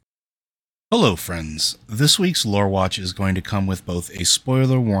Hello, friends. This week's Lore Watch is going to come with both a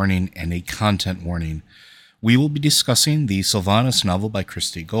spoiler warning and a content warning. We will be discussing the Sylvanas novel by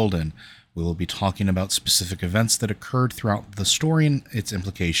Christie Golden. We will be talking about specific events that occurred throughout the story and its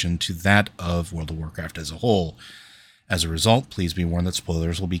implication to that of World of Warcraft as a whole. As a result, please be warned that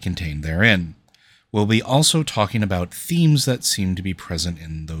spoilers will be contained therein. We'll be also talking about themes that seem to be present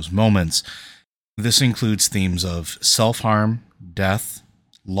in those moments. This includes themes of self-harm, death,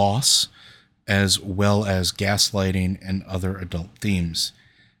 loss, as well as gaslighting and other adult themes.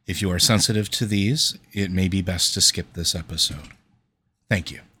 If you are sensitive to these, it may be best to skip this episode.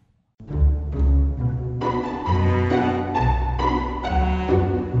 Thank you.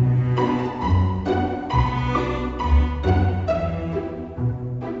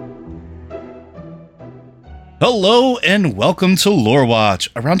 Hello and welcome to Lore Watch,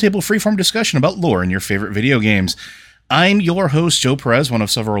 a roundtable freeform discussion about lore in your favorite video games. I'm your host, Joe Perez, one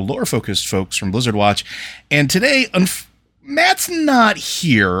of several lore-focused folks from Blizzard Watch, and today, Matt's not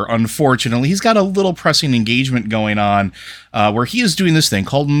here, unfortunately. He's got a little pressing engagement going on where he is doing this thing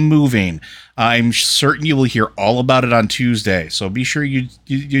called moving. I'm certain you will hear all about it on Tuesday, so be sure you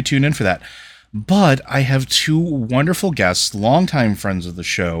tune in for that. But I have two wonderful guests, longtime friends of the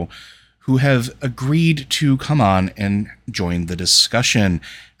show, who have agreed to come on and join the discussion.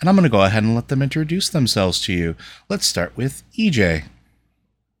 And I'm going to go ahead and let them introduce themselves to you. Let's start with EJ.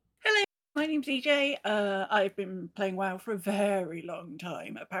 Hello, my name's EJ. I've been playing WoW for a very long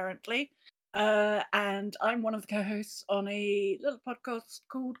time, apparently. And I'm one of the co-hosts on a little podcast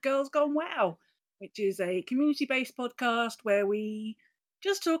called Girls Gone WoW, which is a community-based podcast where we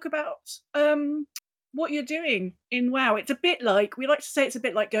just talk about what you're doing in WoW. It's a bit like, we like to say it's a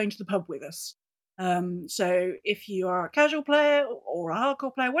bit like going to the pub with us. So if you are a casual player or a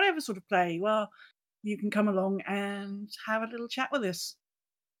hardcore player, whatever sort of player you are, you can come along and have a little chat with us.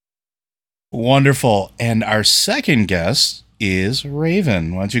 Wonderful. And our second guest is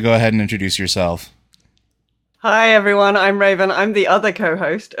Raven. Why don't you go ahead and introduce yourself? Hi, everyone. I'm Raven. I'm the other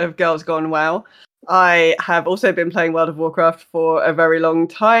co-host of Girls Gone WoW. I have also been playing World of Warcraft for a very long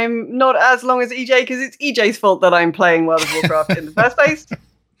time. Not as long as EJ, because it's EJ's fault that I'm playing World of Warcraft in the first place.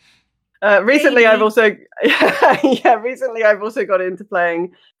 Recently, I've also got into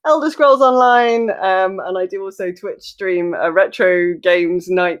playing Elder Scrolls Online, and I do also Twitch stream a retro games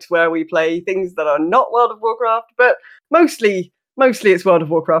night where we play things that are not World of Warcraft, but mostly it's World of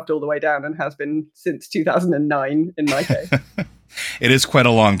Warcraft all the way down, and has been since 2009 in my case. It is quite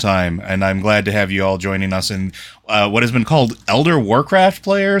a long time, and I'm glad to have you all joining us in what has been called Elder Warcraft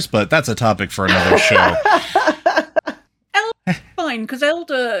players, but that's a topic for another show. Fine, because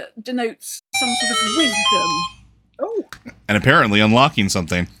Elder denotes some sort of wisdom. Oh, And apparently unlocking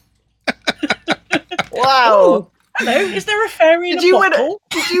something. wow. Oh, hello, is there a fairy in a bottle?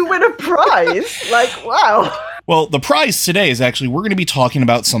 Did you win a prize? Like, wow. Well, the prize today is actually, we're going to be talking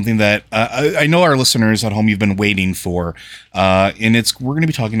about something that I know our listeners at home you've been waiting for, and we're going to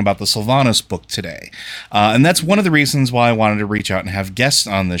be talking about the Sylvanas book today. And that's one of the reasons why I wanted to reach out and have guests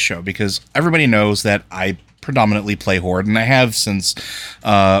on this show, because everybody knows that I predominantly play Horde, and I have since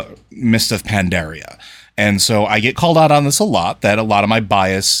Mist of Pandaria. And so I get called out on this a lot, that a lot of my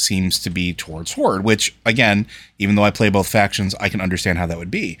bias seems to be towards Horde, which, again, even though I play both factions, I can understand how that would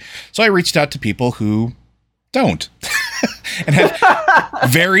be. So I reached out to people who don't and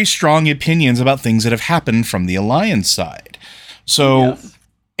have very strong opinions about things that have happened from the Alliance side. So, yes.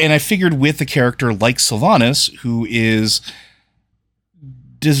 And I figured with a character like Sylvanas, who is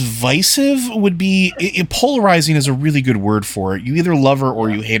divisive, would be polarizing is a really good word for it. You either love her or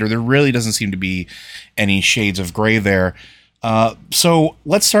you hate her. There really doesn't seem to be any shades of gray there. So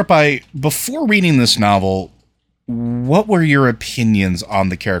let's start by, before reading this novel, what were your opinions on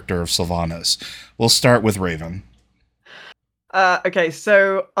the character of Sylvanas? We'll start with Raven. Okay,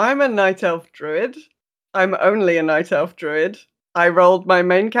 so I'm a Night Elf Druid. I'm only a Night Elf Druid. I rolled my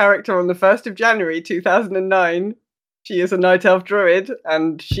main character on the 1st of January 2009. She is a Night Elf Druid,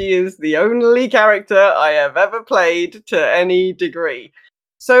 and she is the only character I have ever played to any degree.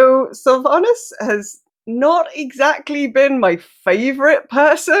 So Sylvanas has not exactly been my favorite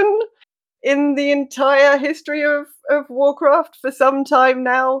person in the entire history of Warcraft for some time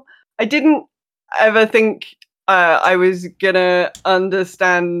now. I didn't ever think I was gonna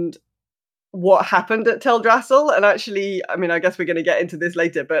understand what happened at Teldrassil, and actually, I mean, I guess we're gonna get into this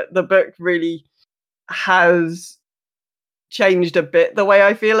later, but the book really has changed a bit the way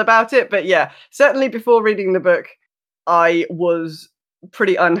I feel about it. But yeah, certainly before reading the book, I was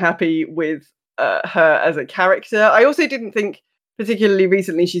pretty unhappy with her as a character. I also didn't think, particularly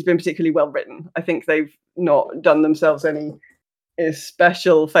recently, she's been particularly well written. I think they've not done themselves any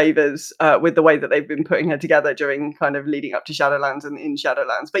special favors with the way that they've been putting her together during kind of leading up to Shadowlands and in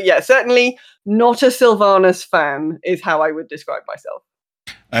Shadowlands. But yeah, certainly not a Sylvanas fan is how I would describe myself.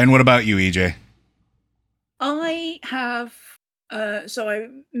 And what about you, EJ? I have so I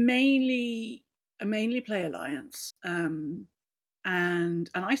mainly play Alliance, and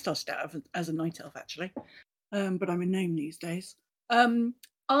I started out as a Night Elf actually, but I'm a gnome these days.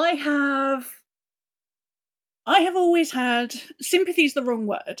 I have always had sympathy is the wrong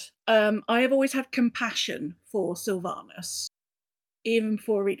word. I have always had compassion for Sylvanas, even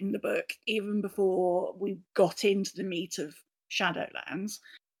before reading the book, even before we got into the meat of Shadowlands,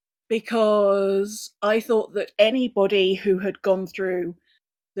 because I thought that anybody who had gone through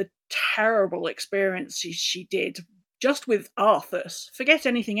the terrible experiences she did just with Arthas, forget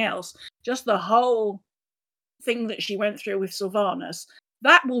anything else, just the whole thing that she went through with Sylvanas,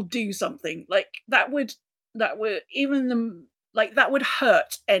 that will do something. Like that would even them, like that would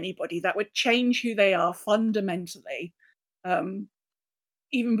hurt anybody. That would change who they are fundamentally.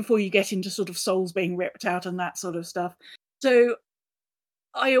 Even before you get into sort of souls being ripped out and that sort of stuff. So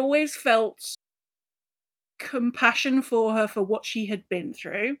I always felt compassion for her for what she had been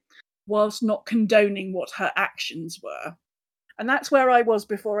through, whilst not condoning what her actions were. And that's where I was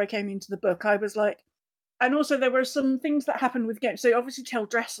before I came into the book. I was like, and also there were some things that happened with games. So obviously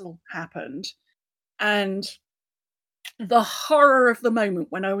Teldrassil happened, and the horror of the moment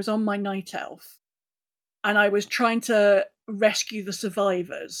when I was on my Night Elf and I was trying to rescue the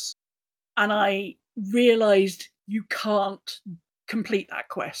survivors, and I realised you can't complete that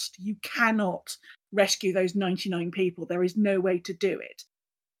quest. You cannot rescue those 99 people. There is no way to do it.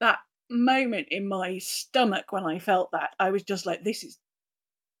 That moment in my stomach when I felt that, I was just like, this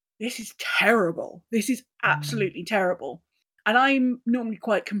is terrible. This is absolutely terrible. And I'm normally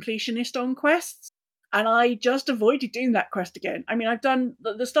quite completionist on quests, and I just avoided doing that quest again. I mean, I've done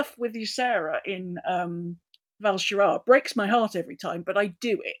the stuff with Ysera in Val Shirar. Breaks my heart every time, but I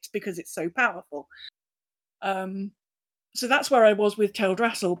do it because it's so powerful. So that's where I was with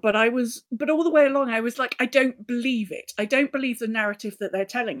Teldrassil, but all the way along I was like, I don't believe it. I don't believe the narrative that they're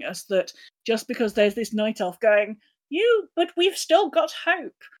telling us, that just because there's this Night Elf going, but we've still got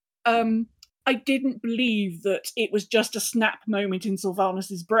hope. I didn't believe that it was just a snap moment in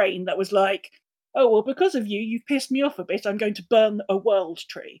Sylvanas' brain that was like, oh, well, because of you've pissed me off a bit, I'm going to burn a world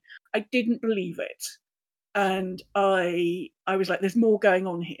tree. I didn't believe it. And I was like, there's more going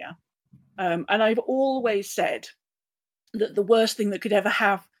on here. And I've always said that the worst thing that could ever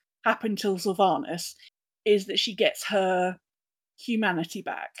have happened to Sylvanas is that she gets her humanity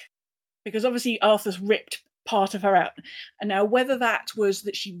back. Because obviously Arthas ripped part of her out. And now whether that was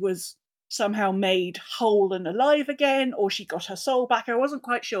that she was somehow made whole and alive again, or she got her soul back, I wasn't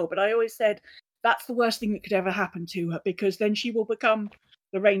quite sure. But I always said that's the worst thing that could ever happen to her, because then she will become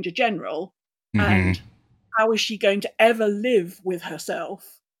the Ranger General. Mm-hmm. And how is she going to ever live with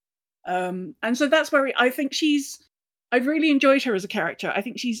herself? And so that's where I think I've really enjoyed her as a character. I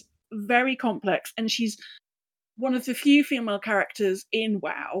think she's very complex, and she's one of the few female characters in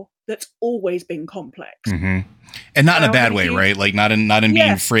WoW that's always been complex. Mm-hmm. And not in a bad way, right? Like not in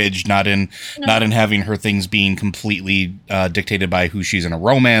being fridged, not in having her things being completely dictated by who she's in a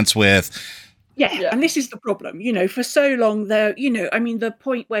romance with. Yeah, and this is the problem. For so long there, I mean, the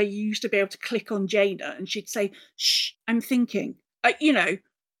point where you used to be able to click on Jaina and she'd say, "Shh, I'm thinking."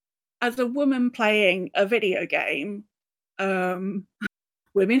 As a woman playing a video game,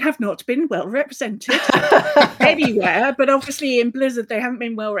 women have not been well represented anywhere, but obviously in Blizzard they haven't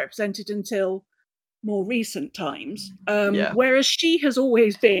been well represented until more recent times. Whereas she has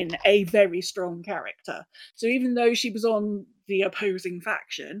always been a very strong character. So even though she was on the opposing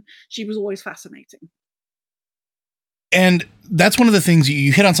faction, she was always fascinating. And that's one of the things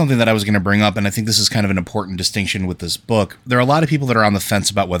you hit on, something that I was going to bring up. And I think this is kind of an important distinction with this book. There are a lot of people that are on the fence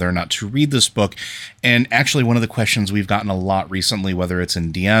about whether or not to read this book. And actually, one of the questions we've gotten a lot recently, whether it's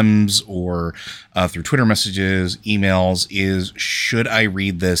in DMs or through Twitter messages, emails, is should I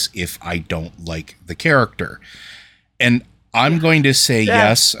read this if I don't like the character? And I'm going to say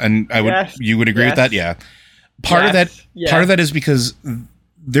yes. And you would agree with that? Yeah. Part of that is because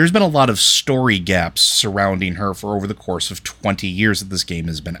there's been a lot of story gaps surrounding her for over the course of 20 years that this game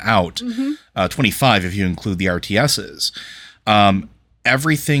has been out. Mm-hmm. 25 if you include the RTSs.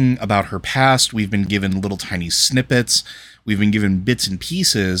 Everything about her past, we've been given little tiny snippets. We've been given bits and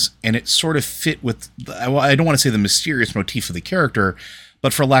pieces, and it sort of fit with, I don't want to say the mysterious motif of the character,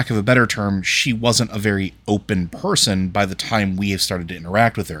 but for lack of a better term, she wasn't a very open person by the time we have started to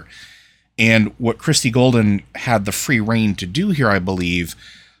interact with her. And what Christie Golden had the free reign to do here, I believe,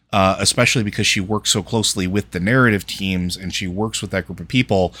 especially because she works so closely with the narrative teams and she works with that group of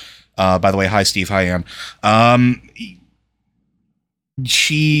people. By the way, hi, Steve. Hi, Ann.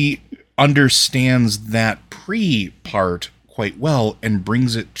 She understands that part quite well and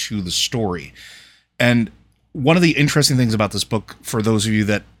brings it to the story. And one of the interesting things about this book, for those of you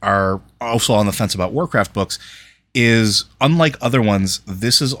that are also on the fence about Warcraft books, is unlike other ones,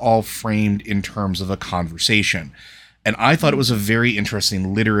 this is all framed in terms of a conversation. And I thought it was a very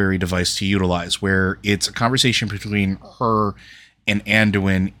interesting literary device to utilize, where it's a conversation between her and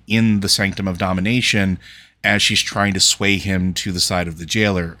Anduin in the Sanctum of Domination as she's trying to sway him to the side of the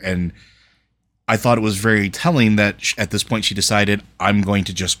jailer. And I thought it was very telling that at this point she decided, I'm going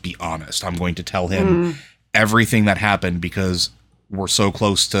to just be honest. I'm going to tell him everything that happened because we're so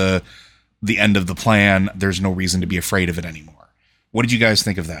close to the end of the plan. There's no reason to be afraid of it anymore. What did you guys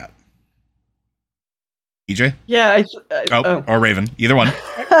think of that? EJ? Yeah. Or Raven. Either one.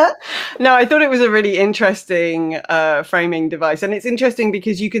 No, I thought it was a really interesting framing device. And it's interesting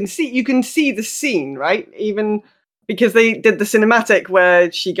because you can see the scene, right? Even because they did the cinematic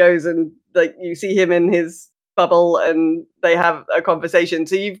where she goes and like you see him in his bubble and they have a conversation.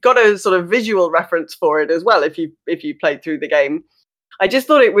 So you've got a sort of visual reference for it as well if you played through the game. I just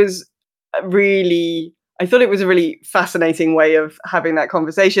thought it was a really fascinating way of having that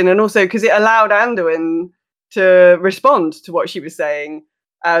conversation, and also because it allowed Anduin to respond to what she was saying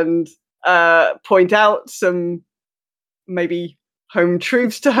and point out some maybe home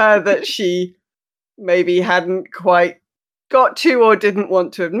truths to her that she maybe hadn't quite got to or didn't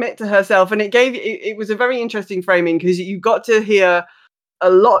want to admit to herself. And it was a very interesting framing because you got to hear a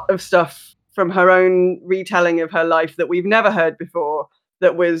lot of stuff from her own retelling of her life that we've never heard before,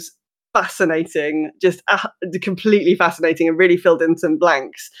 that was fascinating, just completely fascinating, and really filled in some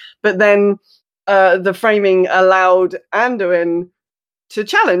blanks. But then the framing allowed Anduin to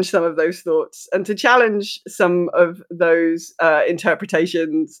challenge some of those thoughts and to challenge some of those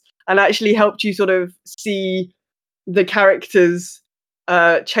interpretations, and actually helped you sort of see the character's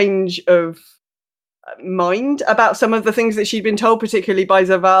change of mind about some of the things that she'd been told, particularly by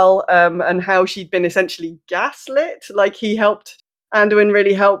Zaval, and how she'd been essentially gaslit. Like Anduin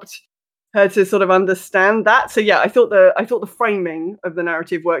really helped her to sort of understand that. So yeah, I thought the framing of the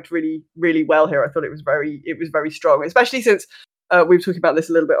narrative worked really, really well here. I thought it was very strong, especially since we were talking about this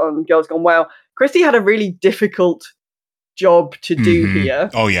a little bit on Girls Gone WoW. Christy had a really difficult job to do here.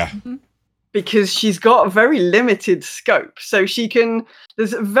 Oh yeah. Because she's got a very limited scope. So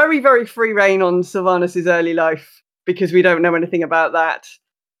there's very, very free reign on Sylvanas' early life because we don't know anything about that.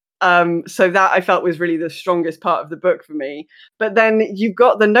 So that I felt was really the strongest part of the book for me. But then you've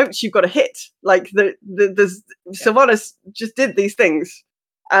got the notes you've got to hit. Like Sylvanas just did these things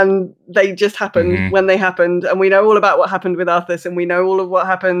and they just happened when they happened. And we know all about what happened with Arthas, and we know all of what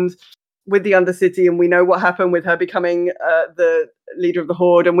happened with the Undercity, and we know what happened with her becoming the leader of the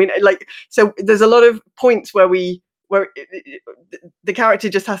Horde. And so there's a lot of points where the character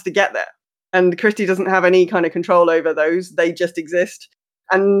just has to get there. And Christy doesn't have any kind of control over those. They just exist.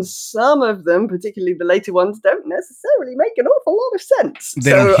 And some of them, particularly the later ones, don't necessarily make an awful lot of sense.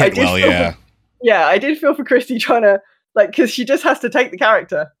 They don't hit well, yeah. I did feel for Christy trying to, because she just has to take the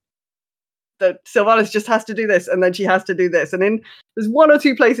character. That Sylvanas just has to do this, and then she has to do this. And then there's one or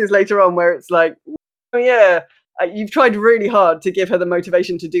two places later on where it's like, oh yeah, you've tried really hard to give her the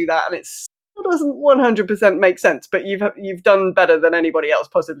motivation to do that, and it doesn't 100% make sense, but you've done better than anybody else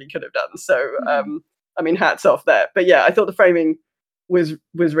possibly could have done. So, I mean, hats off there. But yeah, I thought the framing was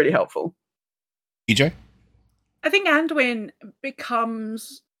really helpful. EJ? I think Anduin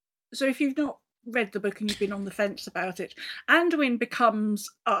becomes, so if you've not read the book and you've been on the fence about it, Anduin becomes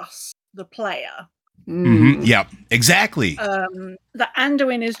us, the player. Yeah, exactly. That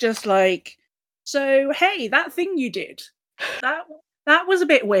Anduin is just like, so hey, that thing you did, that was a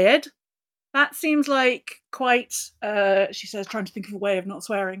bit weird. That seems like quite, she says, trying to think of a way of not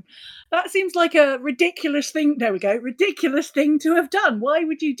swearing. That seems like a ridiculous thing. There we go. Ridiculous thing to have done. Why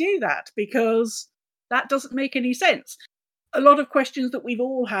would you do that? Because that doesn't make any sense. A lot of questions that we've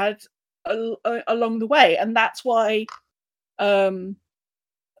all had along the way. And that's why Anduin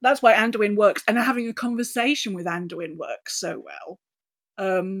works. And having a conversation with Anduin works so well.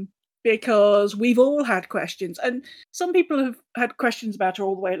 Because we've all had questions, and some people have had questions about her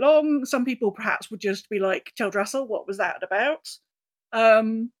all the way along. Some people perhaps would just be like, Teldrassil, what was that about?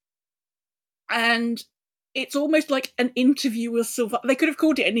 And it's almost like an interview with Sylvanas. They could have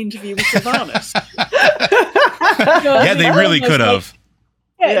called it an interview with Sylvanas. Yeah, they really could have.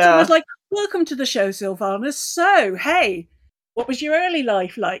 It's almost like, welcome to the show, Sylvanas. So, hey, what was your early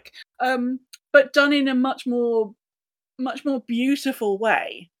life like? But done in a much more beautiful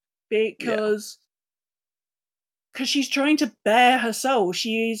way. because she's trying to bare her soul.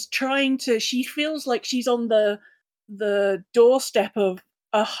 She feels like she's on the doorstep of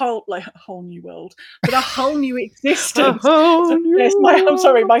a whole new world, but a whole new existence. I'm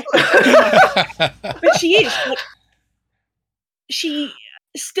sorry, my but she is like, she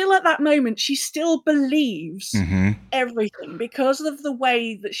still at that moment, she still believes everything because of the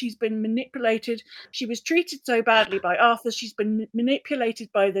way that she's been manipulated. She was treated so badly by Arthur. She's been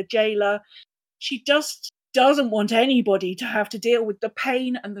manipulated by the jailer. She just doesn't want anybody to have to deal with the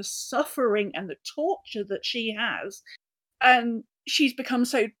pain and the suffering and the torture that she has. And she's become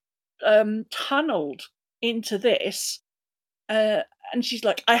so tunneled into this. And she's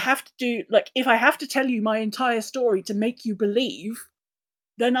like, I have to do, like, if I have to tell you my entire story to make you believe,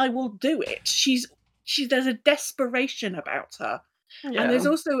 then I will do it. There's a desperation about her. Yeah. And there's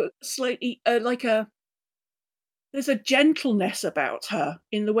also slightly there's a gentleness about her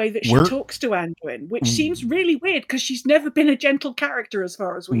in the way that she talks to Anduin, which seems really weird because she's never been a gentle character as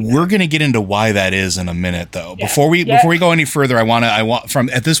far as we know. We're going to get into why that is in a minute, though. Yeah. Before we go any further, I want from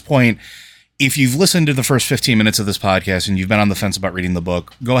at this point, if you've listened to the first 15 minutes of this podcast and you've been on the fence about reading the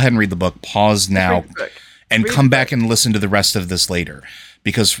book, go ahead and read the book. Pause now and come back and listen to the rest of this later.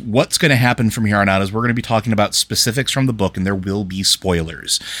 Because what's going to happen from here on out is we're going to be talking about specifics from the book, and there will be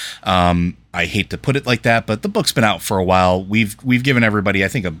spoilers. I hate to put it like that, but the book's been out for a while. We've given everybody, I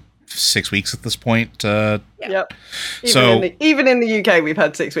think, 6 weeks at this point. Yep. Even in the UK, we've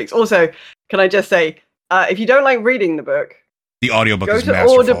had 6 weeks. Also, can I just say, if you don't like reading the book, the audiobook is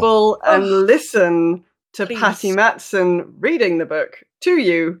masterful. Go to Audible and listen to Patty Matson reading the book to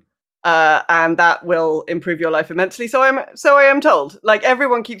you. And that will improve your life immensely. So I am told. Like,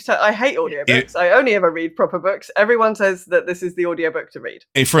 everyone keeps I hate audiobooks. I only ever read proper books. Everyone says that this is the audiobook to read.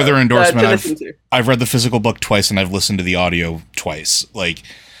 A further endorsement, I've read the physical book twice and I've listened to the audio twice.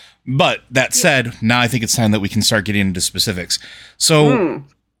 But that said, now I think it's time that we can start getting into specifics. So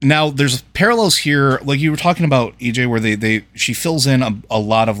now there's parallels here, like you were talking about, EJ, where she fills in a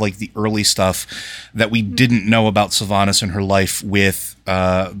lot of like the early stuff that we didn't know about Sylvanas and her life with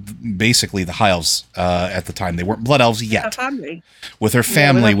basically the High Elves at the time. They weren't Blood Elves yet. With her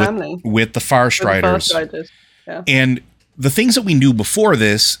family, with the Farstriders. Yeah. And the things that we knew before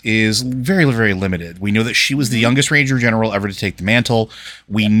this is very, very limited. We know that she was the youngest Ranger General ever to take the mantle.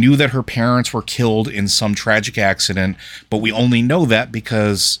 We knew that her parents were killed in some tragic accident, but we only know that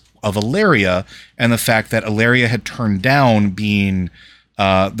because of Alleria and the fact that Alleria had turned down being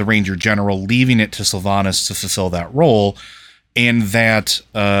the Ranger General, leaving it to Sylvanas to fulfill that role, and that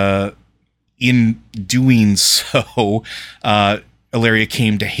in doing so, Alleria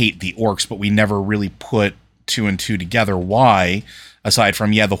came to hate the orcs, but we never really put 2 and 2 together. Why? Aside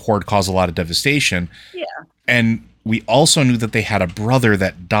from, the Horde caused a lot of devastation. Yeah. And we also knew that they had a brother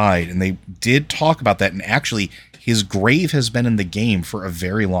that died, and they did talk about that, and actually his grave has been in the game for a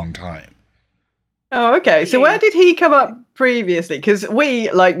very long time. Oh, okay. So where did he come up previously? Because we,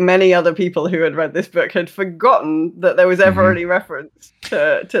 like many other people who had read this book, had forgotten that there was ever any reference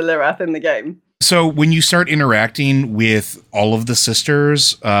to Lirath in the game. So when you start interacting with all of the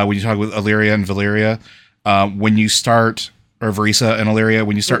sisters, when you talk with Alleria and Valeria, when you start, or Verisa and Alleria,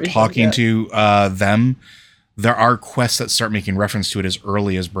 when you start talking to them, there are quests that start making reference to it as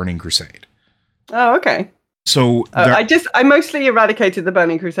early as Burning Crusade. Oh, okay. So I mostly eradicated the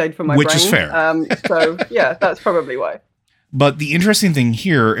Burning Crusade from my brain. Which is fair. So yeah, that's probably why. But the interesting thing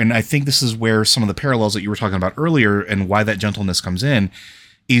here, and I think this is where some of the parallels that you were talking about earlier and why that gentleness comes in,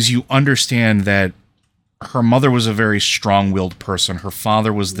 is you understand that her mother was a very strong-willed person. Her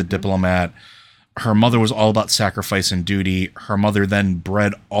father was the diplomat. Her mother was all about sacrifice and duty. Her mother then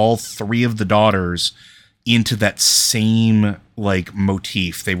bred all 3 of the daughters into that same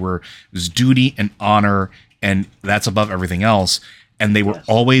motif. It was duty and honor, and that's above everything else. And they were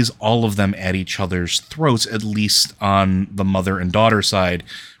always, all of them, at each other's throats, at least on the mother and daughter side,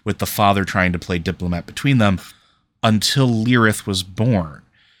 with the father trying to play diplomat between them, until Lirith was born.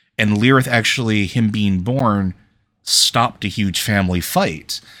 And Lirith, actually, him being born, stopped a huge family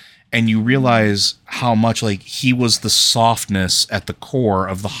fight. And you realize how much he was the softness at the core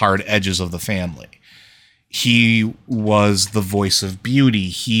of the hard edges of the family. He was the voice of beauty.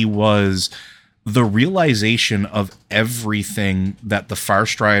 He was the realization of everything that the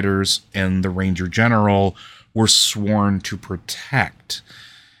Farstriders and the Ranger General were sworn to protect.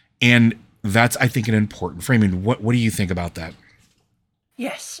 And that's, I think, an important framing. What do you think about that?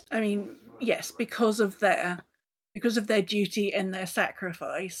 Yes. I mean, yes, because of their duty and their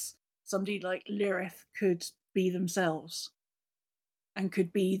sacrifice, somebody like Lirith could be themselves and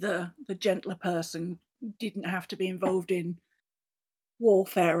could be the gentler person, didn't have to be involved in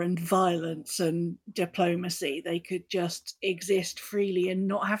warfare and violence and diplomacy. They could just exist freely and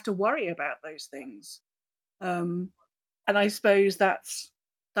not have to worry about those things. And I suppose that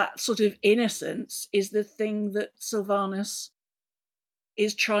sort of innocence is the thing that Sylvanas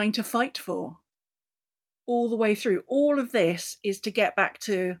is trying to fight for all the way through. All of this is to get back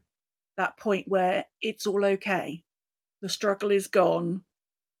to that point where it's all okay. The struggle is gone.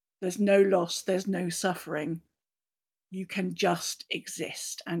 There's no loss. There's no suffering. You can just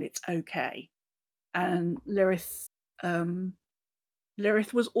exist and it's okay. And Lirith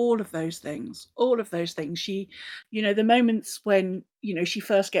was all of those things. All of those things. She, the moments when, she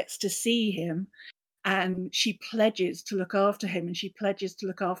first gets to see him and she pledges to look after him and she pledges to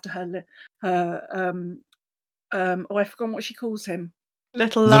look after I forgot what she calls him.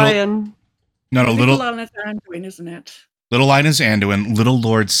 Little Lion. Little Lion is Anduin, isn't it? Little Lion is Anduin, Little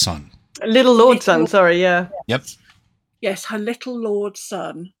Lord's son. Little Lord's son, sorry, yeah. Yep. Yes, her little Lord's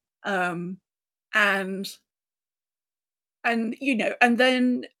son. And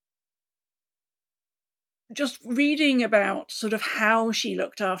then just reading about sort of how she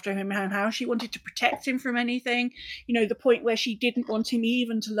looked after him and how she wanted to protect him from anything, the point where she didn't want him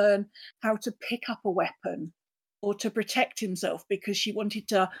even to learn how to pick up a weapon or to protect himself because she wanted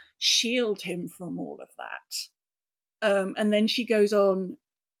to shield him from all of that. And then she goes on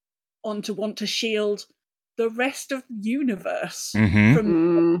to want to shield the rest of the universe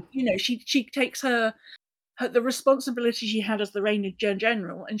from, she takes her the responsibility she had as the Ranger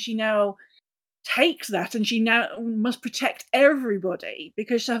General, and she now takes that and she now must protect everybody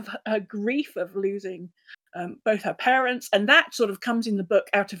because of her grief of losing both her parents, and that sort of comes in the book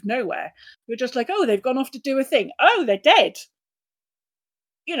out of nowhere. You're just like, oh, they've gone off to do a thing. Oh, they're dead.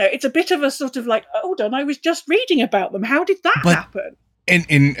 It's a bit of a sort of like, hold on, I was just reading about them. How did that happen?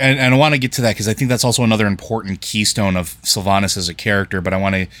 And I want to get to that because I think that's also another important keystone of Sylvanas as a character. But I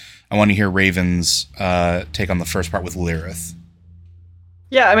want to hear Raven's take on the first part with Lirith.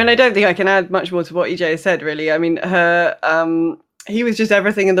 Yeah, I mean, I don't think I can add much more to what EJ has said, really. I mean, he was just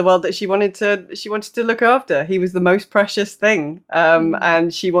everything in the world that she wanted to look after. He was the most precious thing,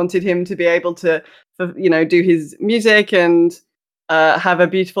 and she wanted him to be able to, do his music and have a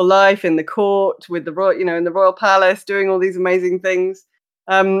beautiful life in the court with the royal, in the royal palace, doing all these amazing things.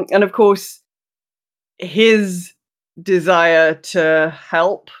 And of course, his desire to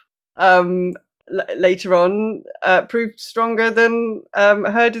help later on proved stronger than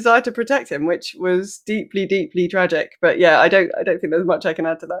her desire to protect him, which was deeply, deeply tragic. But yeah, I don't think there's much I can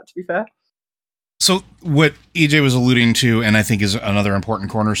add to that, to be fair. So what EJ was alluding to, and I think is another important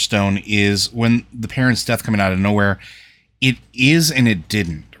cornerstone, is when the parents' death coming out of nowhere, it is and it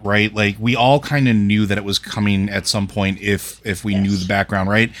didn't, right? Like, we all kind of knew that it was coming at some point if we knew the background,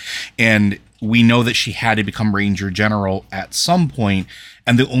 right? And we know that she had to become Ranger General at some point,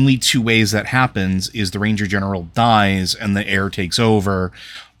 and the only two ways that happens is the Ranger General dies and the heir takes over,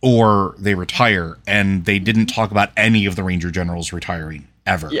 or they retire. And they didn't talk about any of the Ranger Generals retiring,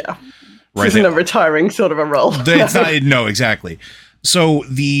 ever. Yeah. Right? Isn't a retiring sort of a role. No, exactly. So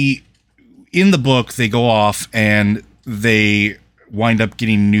in the book, they go off and they wind up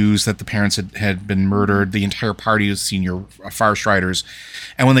getting news that the parents had been murdered. The entire party of senior Fire Striders.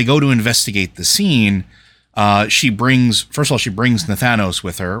 And when they go to investigate the scene, she brings Nathanos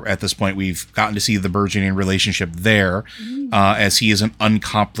with her. At this point, we've gotten to see the burgeoning relationship there, as he is an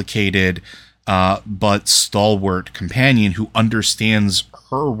uncomplicated but stalwart companion who understands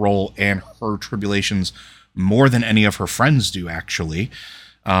her role and her tribulations more than any of her friends do, actually.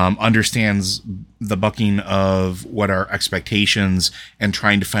 Understands the bucking of what are expectations and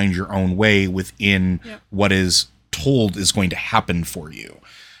trying to find your own way within what is told is going to happen for you.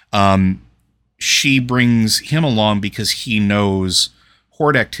 She brings him along because he knows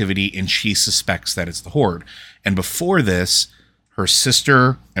Horde activity and she suspects that it's the Horde. And before this, her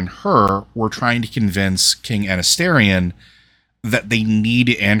sister and her were trying to convince King Anasterion that they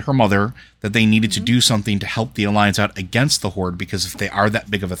needed, and her mother, that they needed to do something to help the Alliance out against the Horde, because if they are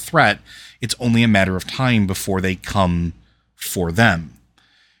that big of a threat, it's only a matter of time before they come for them.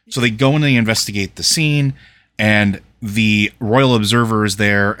 So they go and they investigate the scene, and the Royal Observer is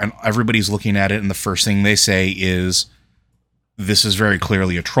there, and everybody's looking at it, and the first thing they say is, this is very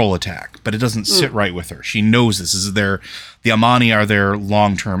clearly a troll attack, but it doesn't sit right with her. She knows this is the Amani are their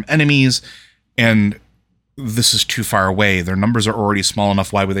long-term enemies, and this is too far away. Their numbers are already small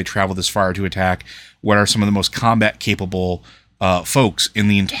enough. Why would they travel this far to attack what are some of the most combat-capable folks in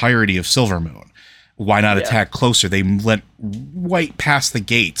the entirety of Silvermoon? Why not attack closer? They went right past the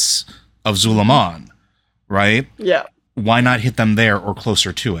gates of Zulaman, right? Yeah. Why not hit them there or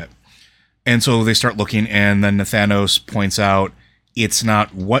closer to it? And so they start looking, and then Nathanos points out, it's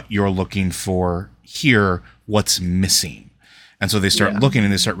not what you're looking for here, what's missing. And so they start looking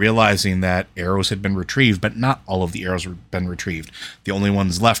and they start realizing that arrows had been retrieved, but not all of the arrows had been retrieved. The only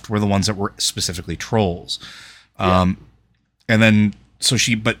ones left were the ones that were specifically trolls. And then,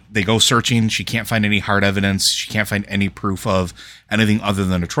 but they go searching. She can't find any hard evidence. She can't find any proof of anything other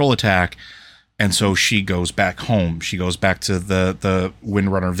than a troll attack. And so she goes back home. She goes back to the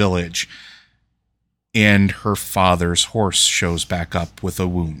Windrunner village. And her father's horse shows back up with a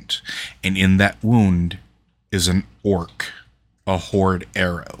wound. And in that wound is an orc, a horde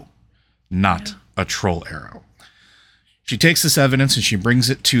arrow, not a troll arrow. She takes this evidence and she brings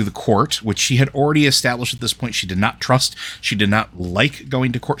it to the court, which she had already established at this point she did not trust. She did not like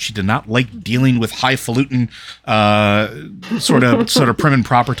going to court. She did not like dealing with highfalutin, sort of prim and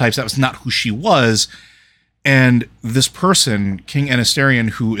proper types. That was not who she was. And this person, King Anasterion,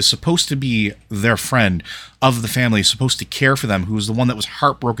 who is supposed to be their friend of the family, supposed to care for them, who was the one that was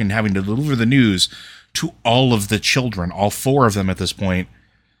heartbroken having to deliver the news to all of the children, all 4 of them at this point,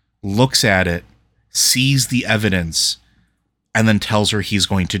 looks at it, sees the evidence, and then tells her he's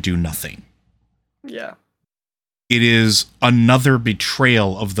going to do nothing. Yeah. It is another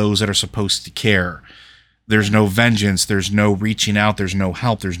betrayal of those that are supposed to care. There's no vengeance, there's no reaching out, there's no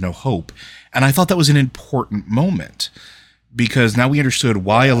help, there's no hope. And I thought that was an important moment, because now we understood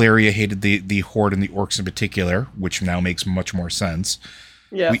why Alleria hated the Horde and the orcs in particular, which now makes much more sense.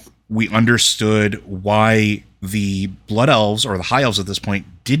 Yeah. We understood why the Blood Elves, or the High Elves at this point,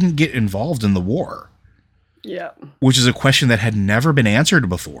 didn't get involved in the war. Yeah. Which is a question that had never been answered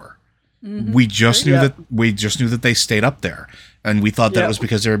before. Mm-hmm. We just knew that they stayed up there. And we thought that was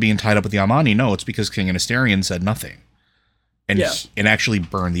because they were being tied up with the Amani. No, it's because King Anasterion said nothing. And actually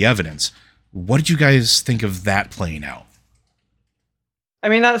burned the evidence. What did you guys think of that playing out? I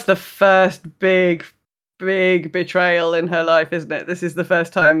mean, that's the first big betrayal in her life, isn't it? This is the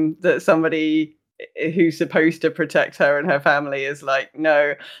first time that somebody who's supposed to protect her and her family is like,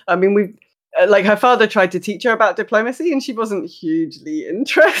 no. I mean, her father tried to teach her about diplomacy and she wasn't hugely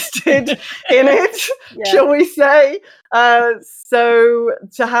interested in it, shall we say. So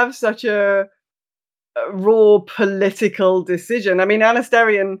to have such a raw political decision, I mean,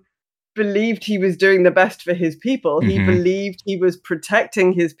 Anasterion believed he was doing the best for his people. Mm-hmm. He believed he was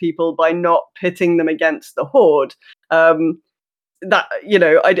protecting his people by not pitting them against the Horde.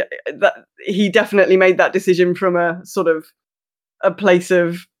 He definitely made that decision from a sort of a place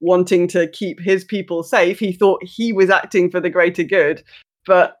of wanting to keep his people safe. He thought he was acting for the greater good,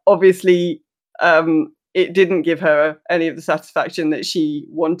 but obviously it didn't give her any of the satisfaction that she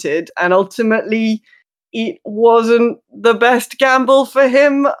wanted. And ultimately, it wasn't the best gamble for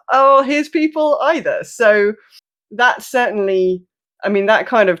him or his people either. So that's certainly, I mean, that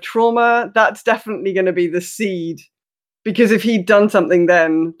kind of trauma, that's definitely going to be the seed. Because if he'd done something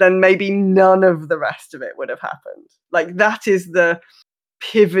then maybe none of the rest of it would have happened. Like, that is the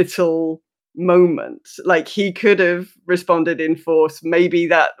pivotal moment. Like, he could have responded in force. Maybe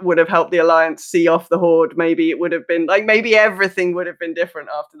that would have helped the Alliance see off the Horde. Maybe it would have been, like, maybe everything would have been different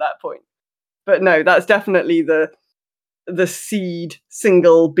after that point. But no, that's definitely the seed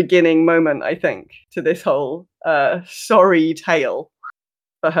single beginning moment, I think, to this whole sorry tale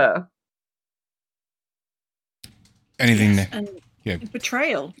for her. Anything? Yes, and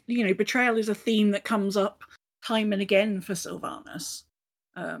betrayal. You know, betrayal is a theme that comes up time and again for Sylvanas,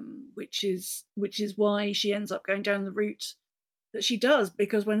 which is why she ends up going down the route that she does.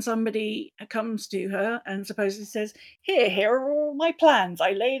 Because when somebody comes to her and supposedly says, "Here are all my plans.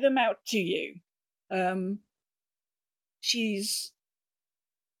 I lay them out to you," she's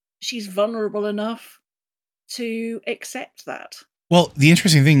vulnerable enough to accept that. Well, the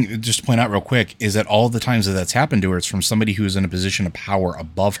interesting thing, just to point out real quick, is that all the times that that's happened to her, it's from somebody who is in a position of power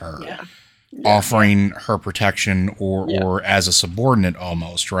above her, offering her protection or as a subordinate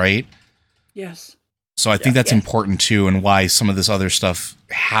almost, right? Yes. So I think that's important too, and why some of this other stuff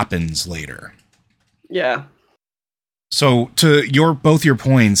happens later. Yeah. So to both your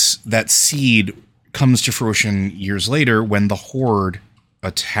points, that seed comes to fruition years later when the Horde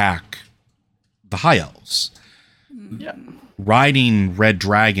attack the High Elves. Yeah. Riding red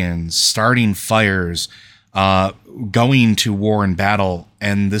dragons, starting fires, going to war and battle.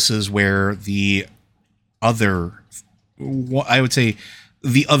 And this is where the other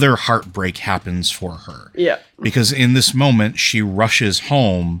heartbreak happens for her. Yeah. Because in this moment, she rushes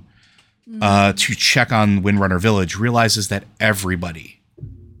home to check on Windrunner Village, realizes that everybody,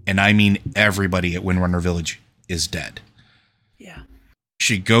 and I mean everybody at Windrunner Village, is dead. Yeah.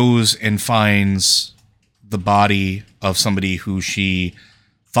 She goes and finds the body of somebody who she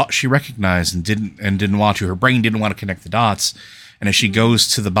thought she recognized and didn't want to. Her brain didn't want to connect the dots. And as she goes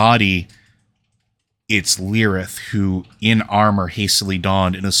to the body, it's Lirith who, in armor hastily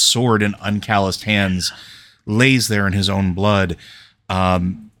donned, in a sword in uncalloused hands, lays there in his own blood.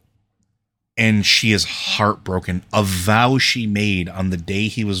 And she is heartbroken. A vow she made on the day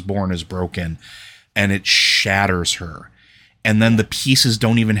he was born is broken, and it shatters her. And then the pieces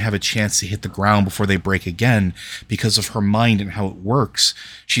don't even have a chance to hit the ground before they break again because of her mind and how it works.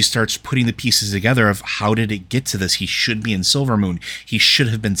 She starts putting the pieces together of how did it get to this? He should be in Silvermoon. He should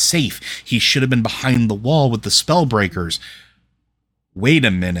have been safe. He should have been behind the wall with the Spellbreakers. Wait a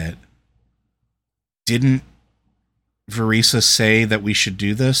minute. Didn't Verisa say that we should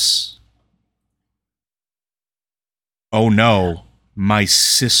do this? Oh no, my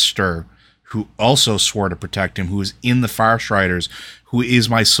sister, who also swore to protect him, who is in the Farstriders, who is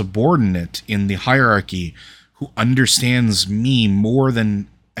my subordinate in the hierarchy, who understands me more than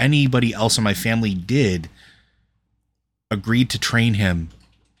anybody else in my family did, agreed to train him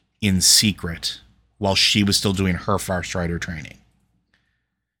in secret while she was still doing her Farstrider training.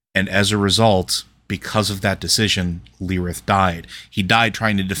 And as a result, because of that decision, Lirith died. He died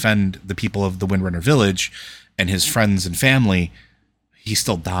trying to defend the people of the Windrunner village and his friends and family. He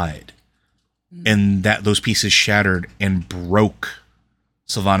still died. And that those pieces shattered and broke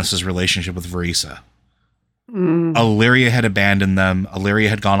Sylvanas' relationship with Verisa. Illyria had abandoned them. Illyria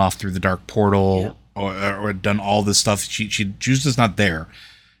had gone off through the dark portal or done all this stuff. She was just not there.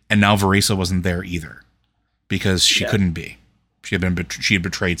 And now Verisa wasn't there either because she couldn't be. She had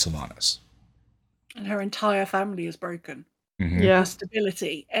betrayed Sylvanas. And her entire family is broken. Mm-hmm. Yeah. The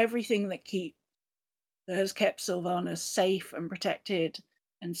stability, everything that has kept Sylvanas safe and protected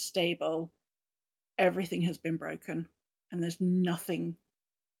and stable, everything has been broken. And there's nothing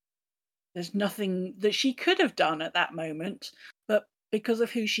that she could have done at that moment, but because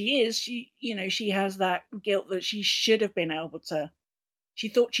of who she is, she has that guilt that she should have been able to. She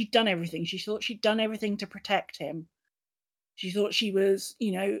thought she'd done everything. She thought she'd done everything to protect him. She thought she was,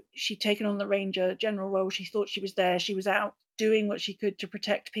 she'd taken on the Ranger General role. She thought she was there. She was out doing what she could to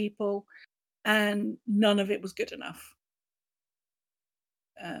protect people, and none of it was good enough.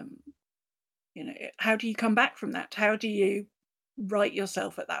 How do you come back from that? How do you right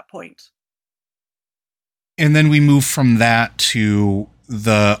yourself at that point? And then we move from that to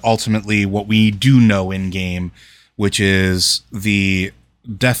ultimately what we do know in game, which is the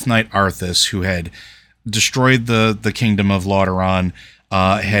Death Knight Arthas, who had destroyed the kingdom of Lordaeron,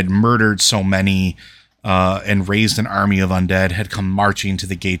 had murdered so many, and raised an army of undead, had come marching to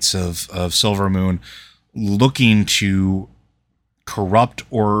the gates of Silvermoon, looking to corrupt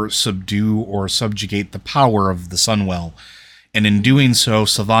or subdue or subjugate the power of the Sunwell. And in doing so,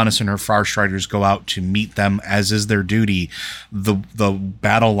 Sylvanas and her Farstriders go out to meet them, as is their duty. The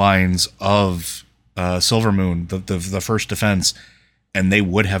battle lines of Silvermoon, the first defense, and they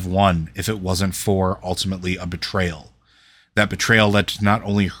would have won if it wasn't for ultimately a betrayal. That betrayal led to not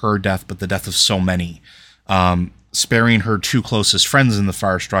only her death, but the death of so many, sparing her two closest friends in the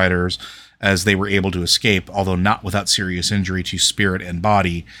Farstriders as they were able to escape, although not without serious injury to spirit and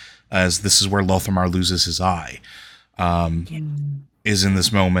body, as this is where Lothamar loses his eye, is in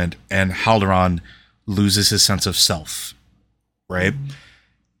this moment, and Haldoran loses his sense of self, right?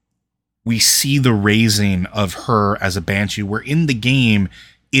 We see the raising of her as a Banshee, where in the game,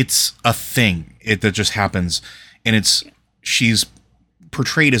 it's a thing that just happens, and she's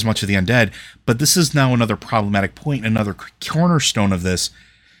portrayed as much of the undead, but this is now another problematic point, another cornerstone of this,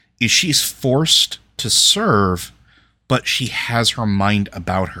 is she's forced to serve, but she has her mind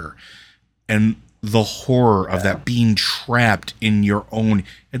about her. And the horror of that, being trapped in your own,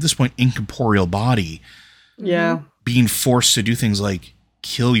 at this point, incorporeal body. Yeah. Being forced to do things like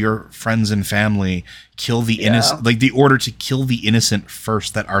kill your friends and family, kill the innocent, like the order to kill the innocent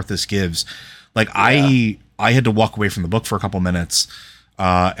first that Arthas gives. Like I had to walk away from the book for a couple minutes,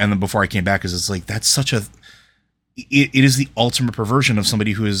 and then before I came back, because it's like, that's such a, it is the ultimate perversion of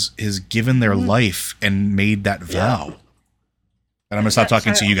somebody who has given their life and made that vow. And I'm going to stop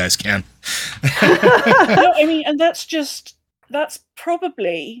talking so you guys can. No, I mean, and that's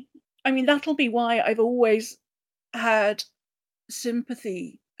probably, I mean, that'll be why I've always had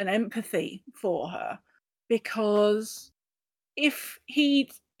sympathy and empathy for her, because if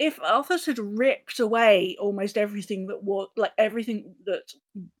Arthas had ripped away almost everything that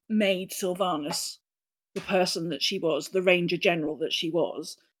made Sylvanas the person that she was, the Ranger General that she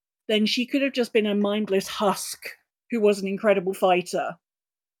was, then she could have just been a mindless husk who was an incredible fighter.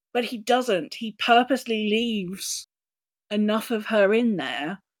 But he doesn't. He purposely leaves enough of her in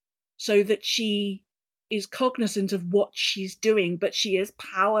there so that she is cognizant of what she's doing, but she is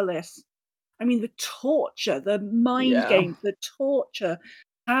powerless. I mean, the torture, the mind Yeah. games, the torture.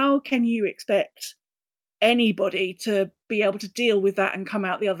 How can you expect anybody to be able to deal with that and come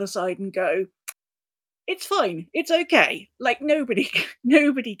out the other side and go, it's fine, it's okay? Like nobody,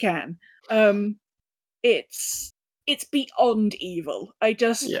 nobody can. It's it's beyond evil. I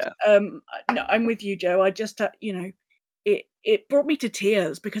just Yeah. no, I'm with you, Joe. I just it brought me to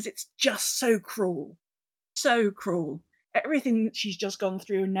tears because it's just so cruel, so cruel. Everything that she's just gone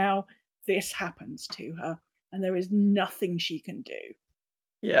through, and now this happens to her, and there is nothing she can do.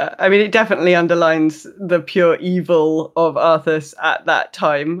 Yeah, I mean, it definitely underlines the pure evil of Arthas at that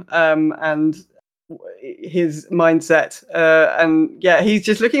time, and his mindset. And yeah, he's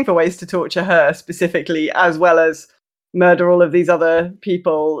just looking for ways to torture her specifically, as well as murder all of these other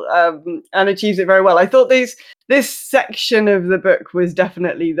people, and achieves it very well. I thought this section of the book was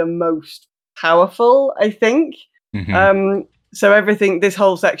definitely the most powerful, I think. Mhm. So everything, this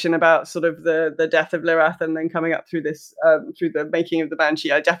whole section about sort of the death of Lirath and then coming up through this, through the making of the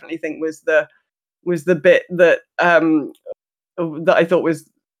Banshee, I definitely think was the bit that that I thought was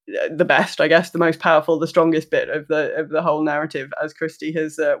the best, I guess, the most powerful, the strongest bit of the whole narrative as Christie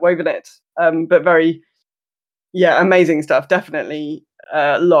has woven it. But very, yeah, amazing stuff. Definitely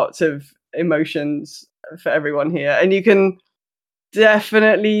lots of emotions for everyone here, and you can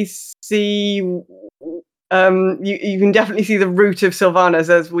definitely see you can definitely see the root of Sylvanas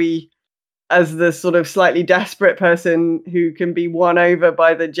as the sort of slightly desperate person who can be won over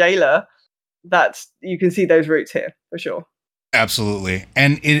by the jailer. You can see those roots here for sure. Absolutely.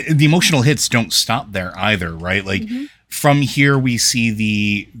 And the emotional hits don't stop there either, right? Like from here, we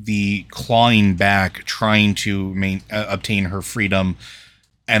see the clawing back, trying to obtain her freedom,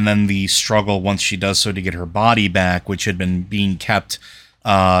 and then the struggle once she does so to get her body back, which had been being kept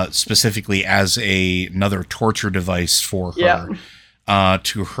specifically as another torture device for her,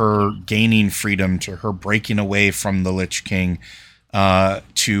 to her gaining freedom, to her breaking away from the Lich King,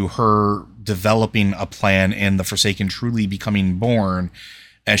 to her developing a plan and the Forsaken truly becoming born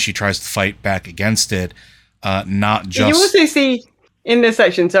as she tries to fight back against it. Not just... You also see in this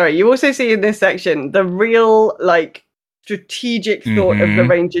section, the real, like, strategic thought of the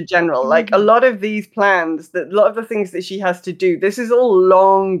Ranger General. Like, a lot of these plans, a lot of the things that she has to do, this is all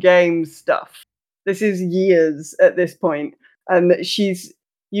long game stuff. This is years at this point. And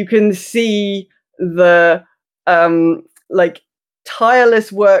you can see the, like,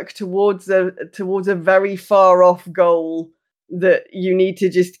 tireless work towards a very far off goal that you need to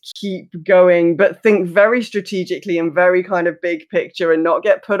just keep going, but think very strategically and very kind of big picture, and not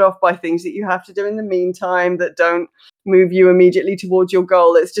get put off by things that you have to do in the meantime that don't move you immediately towards your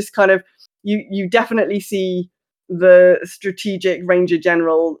goal. It's just kind of, you definitely see the strategic Ranger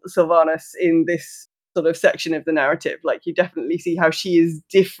General Sylvanas in this sort of section of the narrative. Like, you definitely see how she is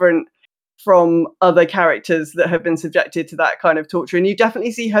different from other characters that have been subjected to that kind of torture, and you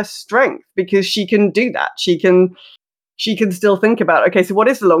definitely see her strength because she can do that. She can still think about, okay, so what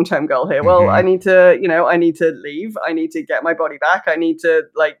is the long-term goal here? Well, I need to leave. I need to get my body back. I need to,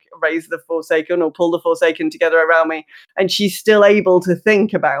 like, raise the Forsaken or pull the Forsaken together around me. And she's still able to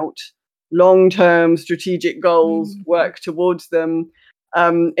think about long-term strategic goals, work towards them,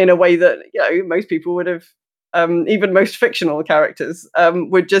 in a way that, most people would have, even most fictional characters,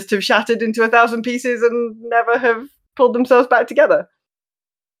 would just have shattered into 1,000 pieces and never have pulled themselves back together.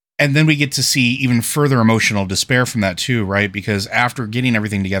 And then we get to see even further emotional despair from that too, right? Because after getting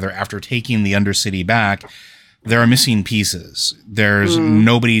everything together, after taking the Undercity back, there are missing pieces. There's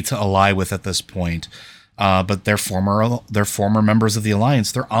nobody to ally with at this point. But they're former members of the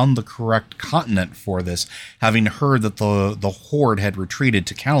Alliance. They're on the correct continent for this, having heard that the Horde had retreated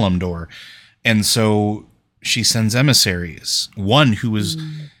to Kalimdor. And so she sends emissaries. One who was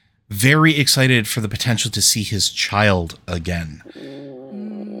very excited for the potential to see his child again.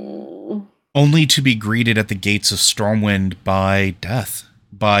 Only to be greeted at the gates of Stormwind by death,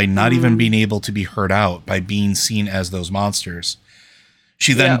 by not even being able to be heard out, by being seen as those monsters.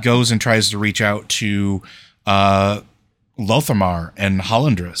 She then goes and tries to reach out to Lothamar and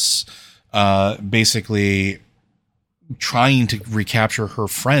Hallandris, basically trying to recapture her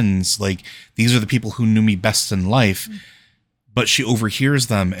friends. Like, these are the people who knew me best in life. But she overhears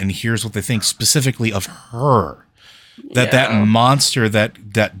them and hears what they think specifically of her. That monster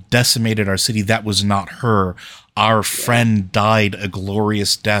that decimated our city, that was not her. Our friend died a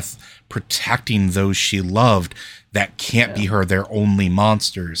glorious death protecting those she loved. That can't be her. They're only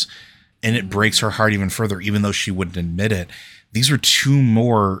monsters. And it breaks her heart even further, even though she wouldn't admit it. These are two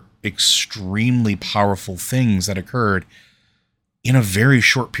more extremely powerful things that occurred in a very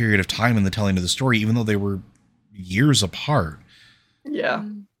short period of time in the telling of the story, even though they were years apart. Yeah.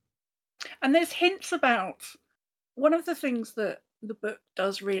 And there's hints about one of the things that the book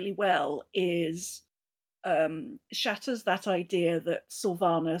does really well is shatters that idea that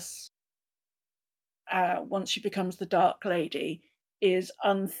Sylvanas, once she becomes the Dark Lady, is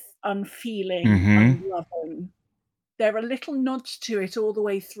unfeeling, Mm-hmm. unloving. There are little nods to it all the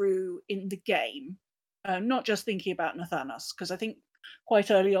way through in the game. Not just thinking about Nathanos, because I think quite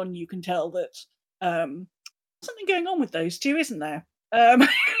early on you can tell that something going on with those two, isn't there?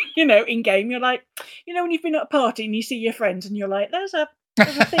 In game, you're like, when you've been at a party and you see your friends and you're like, there's a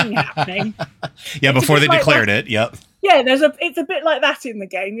thing happening. Yeah, It's a before bit they like declared that. it. Yep. Yeah, it's a bit like that in the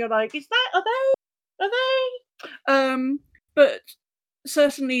game. You're like, is that, are they? But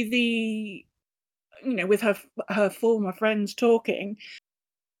certainly with her former friends talking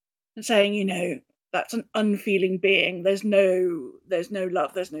and saying, that's an unfeeling being. There's no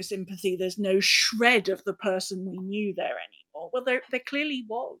love, there's no sympathy, there's no shred of the person we knew there anymore. Well, there clearly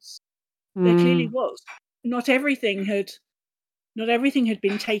was. There clearly was. Not everything had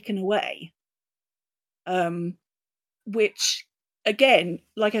been taken away. Which, again,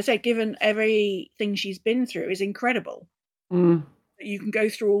 like I said, given everything she's been through, is incredible. You can go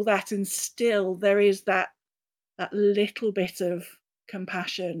through all that and still there is that little bit of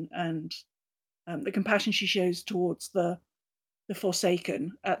compassion, and the compassion she shows towards the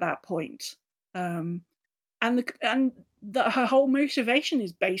Forsaken at that point, and her whole motivation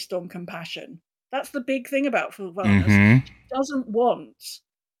is based on compassion. That's the big thing about Sylvanas. Mm-hmm. She doesn't want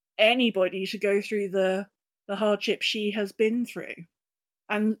anybody to go through the hardship she has been through,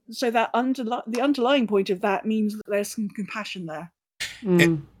 and so that the underlying point of that means that there's some compassion there.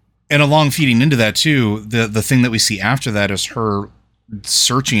 And along feeding into that too, the thing that we see after that is her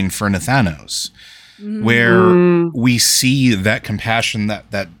searching for Nathanos, where we see that compassion,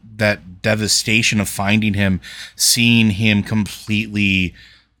 that devastation of finding him, seeing him completely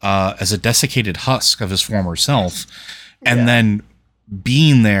as a desiccated husk of his former self, and then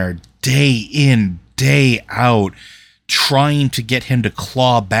being there day in, day out, trying to get him to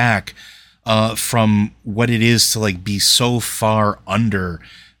claw back from what it is to like be so far under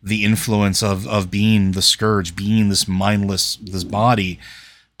the influence of being the scourge, being this mindless, this body,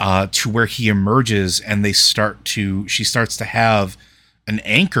 to where he emerges and she starts to have an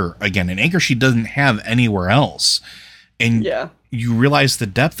anchor again, an anchor she doesn't have anywhere else. And you realize the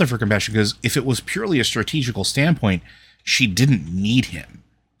depth of her compassion, because if it was purely a strategical standpoint, she didn't need him.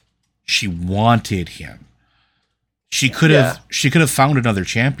 She wanted him. She could have found another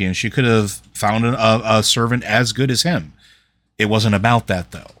champion. She could have found a servant as good as him. It wasn't about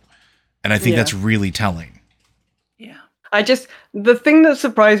that, though. And I think that's really telling. Yeah. The thing that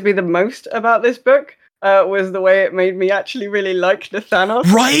surprised me the most about this book was the way it made me actually really like Nathanos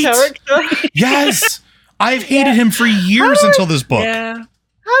character. Yes! I've hated him for years until this book. Yeah.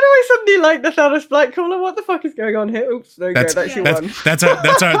 How do I suddenly like Nathanos Blackcaller? What the fuck is going on here? Oops, there you go. That's your one.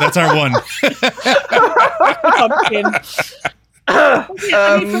 That's our one. Pumpkin.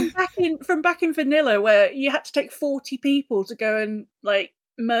 I mean, from back in vanilla, where you had to take 40 people to go and like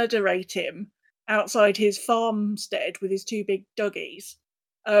murderate him outside his farmstead with his two big duggies.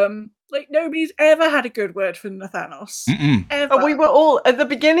 Like nobody's ever had a good word for Nathanos. Ever. And we were all at the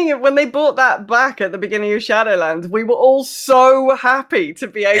beginning of when they brought that back at the beginning of Shadowlands. We were all so happy to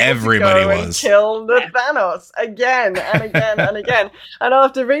be able to go and kill Nathanos again and again and again. And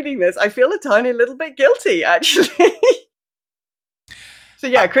after reading this, I feel a tiny little bit guilty, actually. So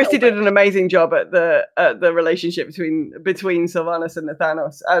yeah, Christy did an amazing job at the relationship between Sylvanas and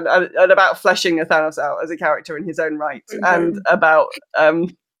Nathanos, and about fleshing Nathanos out as a character in his own right, and about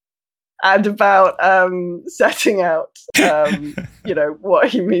setting out what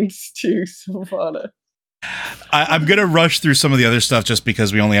he means to Sylvana. I'm going to rush through some of the other stuff just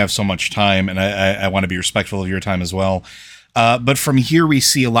because we only have so much time, and I want to be respectful of your time as well. But from here, we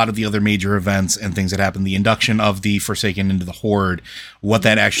see a lot of the other major events and things that happen. The induction of the Forsaken into the Horde, what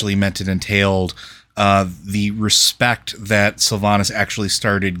that actually meant and entailed, the respect that Sylvanas actually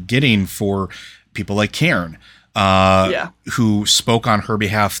started getting for people like Cairn, who spoke on her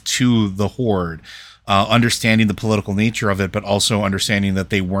behalf to the Horde, understanding the political nature of it, but also understanding that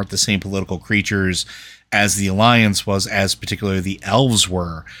they weren't the same political creatures as the Alliance was, as particularly the elves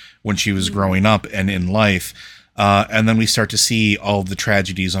were when she was growing up and in life. And then we start to see all the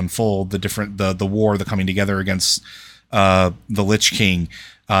tragedies unfold, the war, the coming together against the Lich King,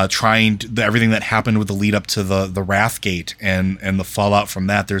 everything that happened with the lead up to the Wrathgate and the fallout from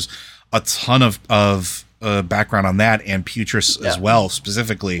that. There's a ton of background on that, and Putris as well,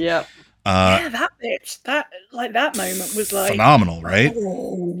 specifically. Yeah. That bit, that moment was like phenomenal, right?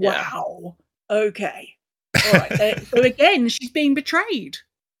 Oh, wow. Okay. All right. So again, she's being betrayed.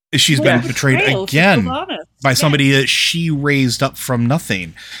 She's More been betrayed betrayal to again Sylvanas. by somebody Yes. that she raised up from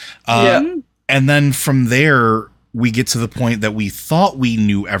nothing. Yeah. And then from there, we get to the point that we thought we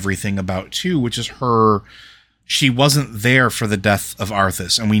knew everything about too, which is her. She wasn't there for the death of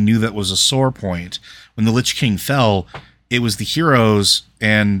Arthas, and we knew that was a sore point. When the Lich King fell, it was the heroes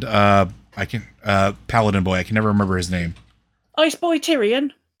and Paladin boy. I can never remember his name. Ice Boy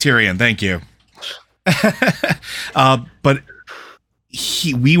Tyrion. Tyrion, thank you. But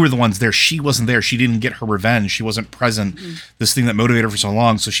we were the ones there. She wasn't there. She didn't get her revenge. She wasn't present. This thing that motivated her for so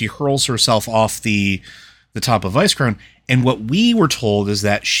long. So she hurls herself off the top of Icecrown. And what we were told is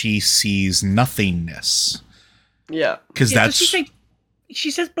that she sees nothingness. Yeah. Because Yeah, that's... does she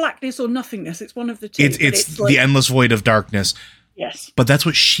says blackness or nothingness. It's one of the two. It's like, the endless void of darkness. yes. But that's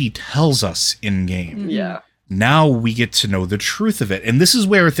what she tells us in game. Yeah. Now we get to know the truth of it. And this is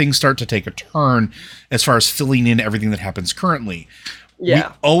where things start to take a turn as far as filling in everything that happens currently. Yeah.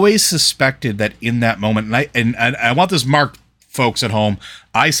 We always suspected that in that moment, and I want this marked, folks at home.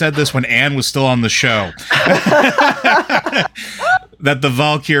 I said this when Anne was still on the show. That the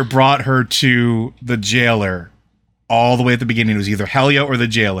Valkyr brought her to the jailer all the way at the beginning. It was either Helya or the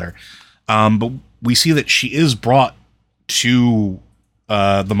jailer. But we see that she is brought to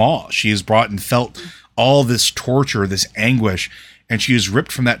the Maw. She is brought and felt all this torture, this anguish, and she is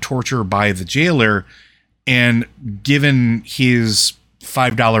ripped from that torture by the jailer and given his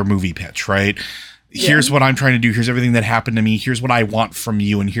 $5 movie pitch, right? Yeah. Here's what I'm trying to do. Here's everything that happened to me. Here's what I want from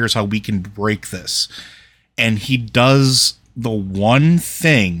you. And here's how we can break this. And he does the one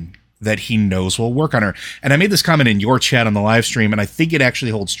thing that he knows will work on her. And I made this comment in your chat on the live stream, and I think it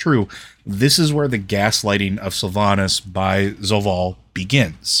actually holds true. This is where the gaslighting of Sylvanas by Zovaal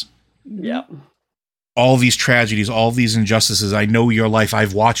begins. Yeah. All these tragedies, all these injustices. I know your life.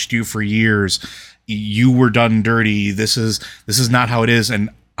 I've watched you for years. You were done dirty. This is not how it is. And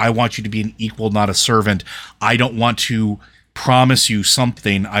I want you to be an equal, not a servant. I don't want to promise you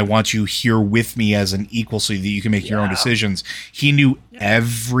something. I want you here with me as an equal so that you can make your own decisions. He knew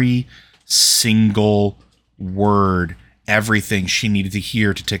every single word, everything she needed to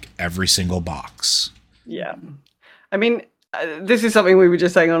hear to tick every single box. Yeah. I mean, this is something we were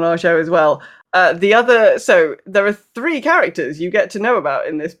just saying on our show as well. So there are 3 characters you get to know about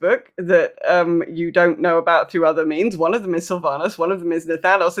in this book that you don't know about through other means. One of them is Sylvanas, one of them is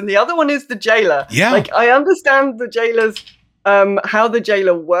Nathanos, and the other one is the jailer. Yeah. Like, I understand the jailer's how the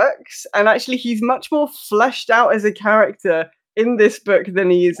jailer works, and actually he's much more fleshed out as a character in this book than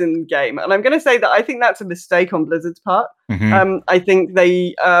he is in game. And I'm going to say that I think that's a mistake on Blizzard's part. I think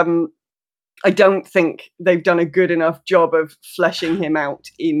they I don't think they've done a good enough job of fleshing him out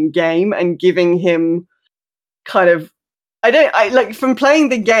in game and giving him kind of, from playing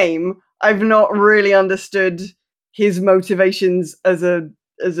the game, I've not really understood his motivations as a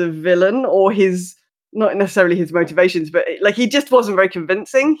villain, or not necessarily his motivations, but he just wasn't very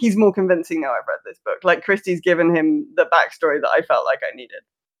convincing. He's more convincing now I've read this book. Like, Christie's given him the backstory that I felt like I needed.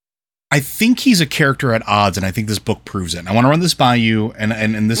 I think he's a character at odds, and I think this book proves it. And I want to run this by you,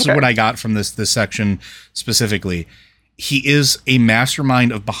 and this is what I got from this section specifically. He is a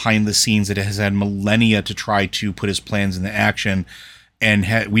mastermind of behind the scenes that has had millennia to try to put his plans into action,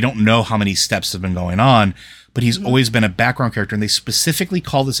 and we don't know how many steps have been going on, but he's always been a background character, and they specifically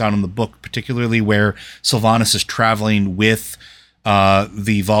call this out in the book, particularly where Sylvanas is traveling with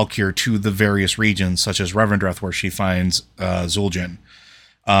the Valkyr to the various regions, such as Revendreth, where she finds Zul'jin.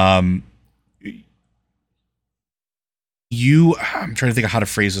 I'm trying to think of how to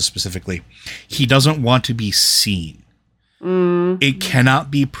phrase this specifically. He doesn't want to be seen. It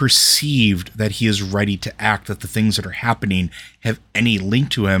cannot be perceived that he is ready to act, that the things that are happening have any link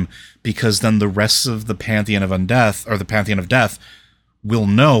to him, because then the rest of the Pantheon of Undeath, or the Pantheon of Death, will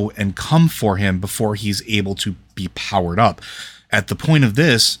know and come for him before he's able to be powered up. At the point of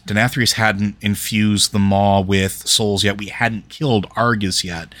this, Denathrius hadn't infused the Maw with souls yet. We hadn't killed Argus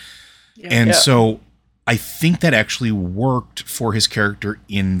yet. So I think that actually worked for his character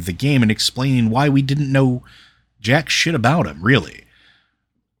in the game and explaining why we didn't know jack shit about him, really.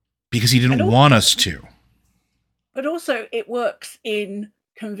 Because he didn't want us to. But also, it works in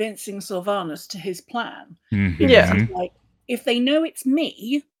convincing Sylvanas to his plan. Yeah. Like, if they know it's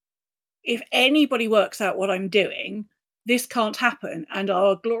me, if anybody works out what I'm doing, this can't happen, and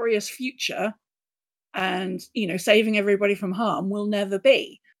our glorious future and, saving everybody from harm will never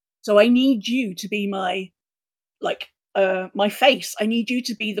be. So I need you to be my face. I need you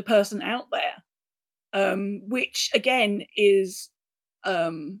to be the person out there. Which again is,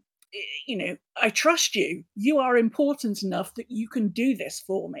 I trust you. You are important enough that you can do this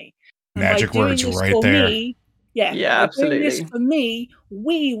for me. And Magic words right there. Yeah, you're doing this absolutely. for me,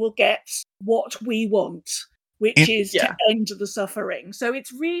 we will get what we want, which And- is Yeah. to end the suffering. So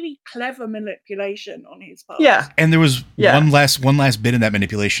it's really clever manipulation on his part. Yeah. And there was Yeah. one last bit in that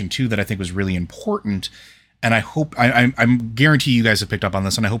manipulation too that I think was really important, and I hope I'm guarantee you guys have picked up on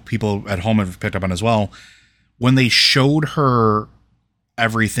this, and I hope people at home have picked up on as well. When they showed her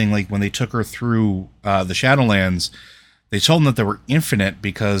everything, like when they took her through the Shadowlands, they told them that they were infinite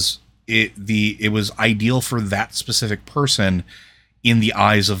because it was ideal for that specific person in the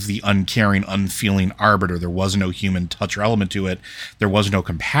eyes of the uncaring, unfeeling arbiter. There was no human touch or element to it. There was no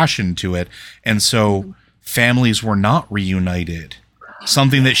compassion to it. And so families were not reunited.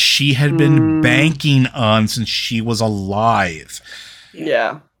 Something that she had been banking on since she was alive.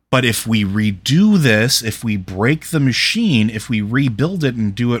 Yeah. But if we redo this, if we break the machine, if we rebuild it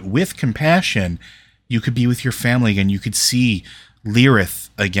and do it with compassion, you could be with your family again. You could see Lyrith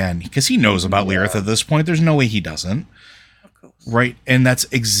again. Because he knows about Lyrith at this point. There's no way he doesn't. Right, and that's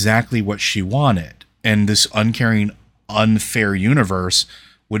exactly what she wanted. And this uncaring, unfair universe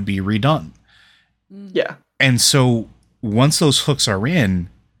would be redone. Yeah. And so once those hooks are in,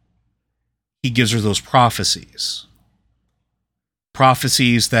 he gives her those prophecies.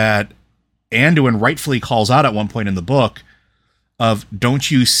 Prophecies that Anduin rightfully calls out at one point in the book of, don't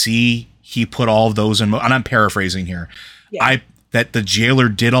you see he put all of those in, and I'm paraphrasing here. Yeah. That the jailer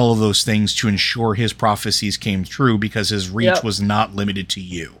did all of those things to ensure his prophecies came true because his reach was not limited to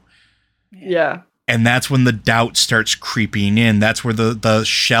you. Yeah. And that's when the doubt starts creeping in. That's where the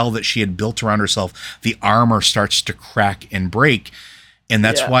shell that she had built around herself, the armor starts to crack and break. And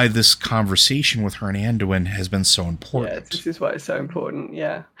that's why this conversation with her and Anduin has been so important. Yeah, this is why it's so important.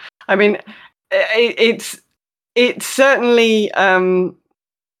 Yeah. I mean, it's certainly,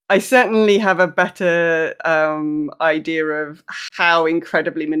 I certainly have a better idea of how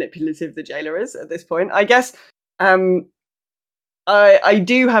incredibly manipulative the jailer is at this point. I guess I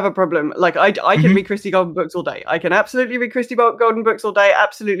do have a problem. Like, I can read Christie Golden books all day. I can absolutely read Christie Golden books all day.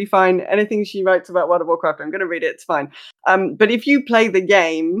 Absolutely fine. Anything she writes about World of Warcraft, I'm going to read it. It's fine. But if you play the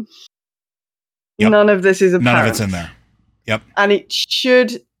game, none of this is apparent. None of it's in there. Yep. And it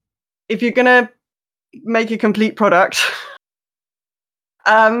should, if you're going to make a complete product...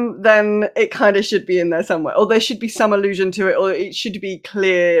 then it kind of should be in there somewhere, or there should be some allusion to it, or it should be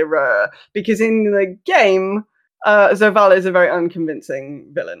clearer. Because in the game, Zovaal is a very unconvincing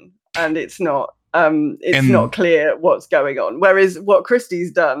villain, and it's not not clear what's going on. Whereas what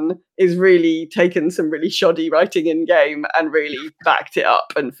Christie's done is really taken some really shoddy writing in game and really backed it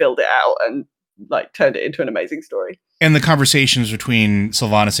up and filled it out and like turned it into an amazing story. And the conversations between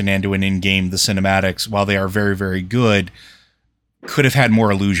Sylvanas and Anduin in game, the cinematics, while they are very, very good, could have had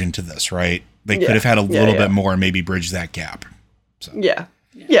more allusion to this, right? They could have had a little bit more and maybe bridge that gap. So. Yeah,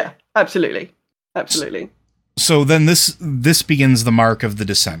 absolutely. So then this begins the mark of the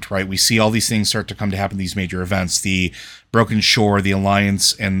descent, right? We see all these things start to come to happen, these major events, the Broken Shore, the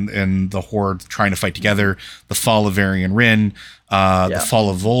Alliance, and the Horde trying to fight together, the fall of Varian Wrynn, the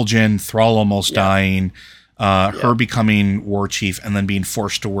fall of Vol'jin, Thrall almost dying, her becoming war chief, and then being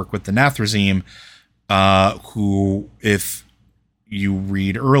forced to work with the Nathrezim, who, if you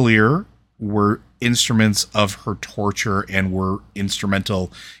read earlier, were instruments of her torture and were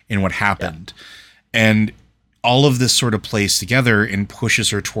instrumental in what happened. And all of this sort of plays together and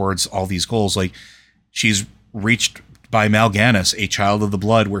pushes her towards all these goals. Like, she's reached by Mal'Ganis, a child of the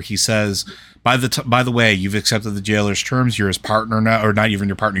blood, where he says, by the way, you've accepted the jailer's terms. You're his partner now, or not even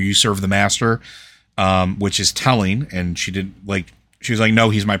your partner. You serve the master, which is telling. And she was like, no,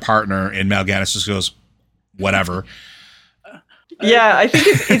 he's my partner. And Mal'Ganis just goes, whatever. Yeah, I think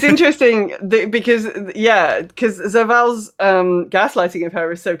it's interesting because Zovaal's gaslighting of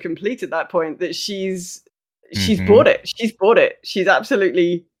her is so complete at that point that she's bought it. She's bought it. She's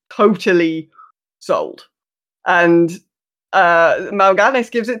absolutely, totally sold. And Mal'Ganis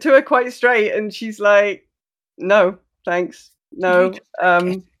gives it to her quite straight, and she's like, "No, thanks. No,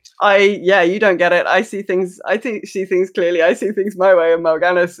 you don't get it. I see things. See things clearly. I see things my way." And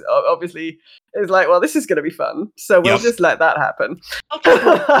Mal'Ganis obviously is like, "Well, this is going to be fun, so we'll just let that happen."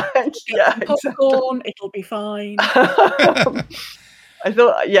 Popcorn, it'll be fine. I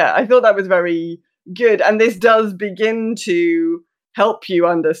thought that was very good, and this does begin to help you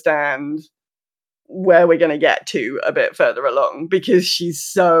understand where we're going to get to a bit further along, because she's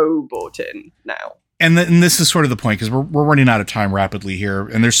so bought in now. And this is sort of the point, because we're running out of time rapidly here,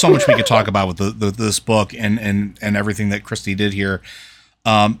 and there's so much we could talk about with this book and everything that Christie did here.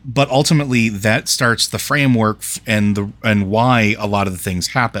 But ultimately, that starts the framework and why a lot of the things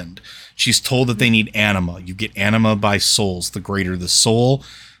happened. She's told that they need anima. You get anima by souls. The greater the soul,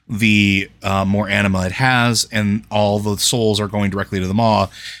 the more anima it has, and all the souls are going directly to the maw,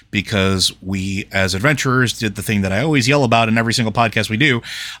 because we as adventurers did the thing that I always yell about in every single podcast we do,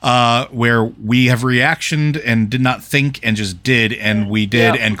 where we have reactioned and did not think and just did, and we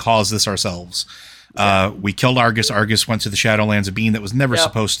did and caused this ourselves. We killed Argus. Argus went to the Shadowlands, a being that was never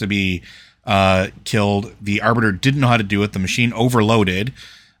supposed to be killed. The Arbiter didn't know how to do it. The machine overloaded,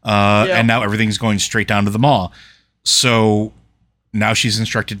 and now everything's going straight down to the maw. So now she's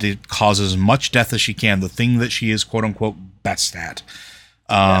instructed to cause as much death as she can, the thing that she is quote unquote best at,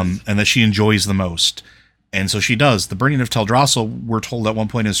 and that she enjoys the most. And so she does. The burning of Teldrassil, we're told at one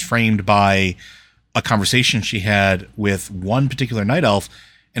point, is framed by a conversation she had with one particular night elf,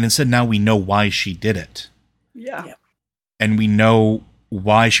 and instead now we know why she did it. Yeah. And we know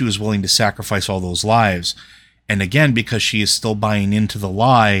why she was willing to sacrifice all those lives. And again, because she is still buying into the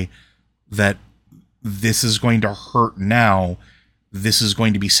lie that this is going to hurt now, this is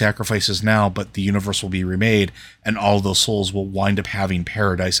going to be sacrifices now, but the universe will be remade, and all those souls will wind up having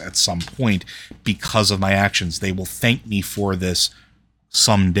paradise at some point because of my actions. They will thank me for this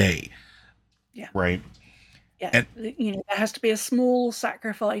someday. Yeah. Right? Yeah. And, there has to be a small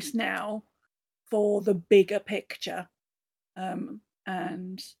sacrifice now for the bigger picture.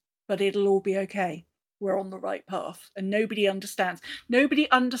 But it'll all be okay. We're on the right path, and nobody understands.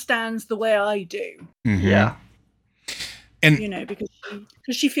 Nobody understands the way I do. mm-hmm. Yeah. And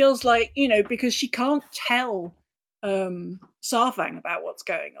because she feels like, because she can't tell Sarfang about what's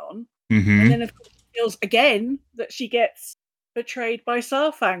going on. mm-hmm. And then of course she feels again that she gets betrayed by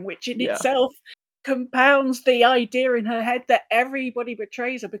Sarfang, which in itself compounds the idea in her head that everybody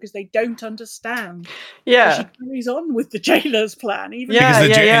betrays her because they don't understand. Yeah. So she carries on with the jailer's plan.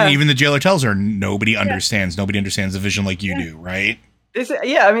 And even the jailer tells her nobody understands. Nobody understands the vision like you do, right? This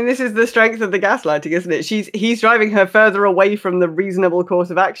is the strength of the gaslighting, isn't it? He's driving her further away from the reasonable course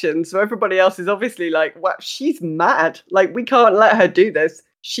of action. So everybody else is obviously like, wow, she's mad. Like, we can't let her do this.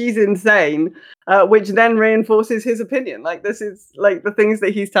 She's insane, which then reinforces his opinion. Like, this is like the things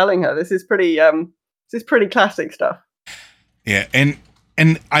that he's telling her. This is pretty classic stuff. Yeah. And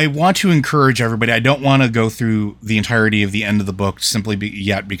I want to encourage everybody. I don't want to go through the entirety of the end of the book simply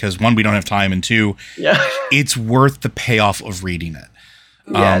because one, we don't have time, and two, it's worth the payoff of reading it.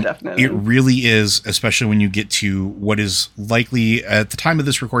 Yeah, definitely. It really is, especially when you get to what is likely at the time of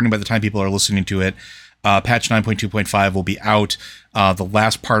this recording, by the time people are listening to it, patch 9.2.5 will be out. The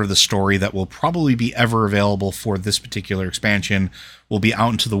last part of the story that will probably be ever available for this particular expansion will be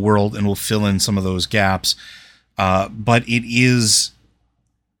out into the world and will fill in some of those gaps. But it is,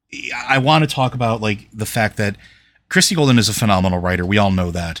 I want to talk about like the fact that Christie Golden is a phenomenal writer. We all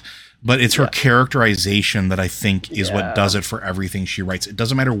know that. But it's her characterization that I think is what does it for everything she writes. It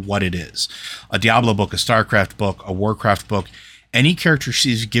doesn't matter what it is. A Diablo book, a StarCraft book, a Warcraft book, any character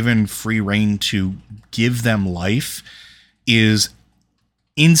she's given free reign to give them life is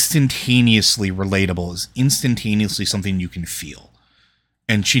instantaneously relatable, is instantaneously something you can feel.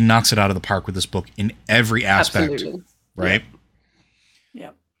 And she knocks it out of the park with this book in every aspect. Absolutely. Right?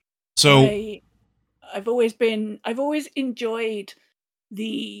 Yeah. So I've always enjoyed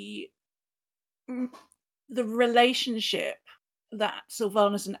the relationship that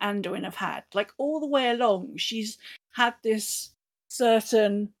Sylvanas and Anduin have had. Like, all the way along, she's had this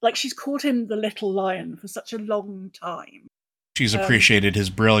certain, like, she's called him the little lion for such a long time. She's appreciated his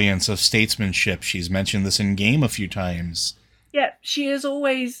brilliance of statesmanship. She's mentioned this in game a few times. Yeah, she is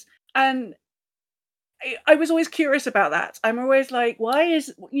always, and I was always curious about that. I'm always like, why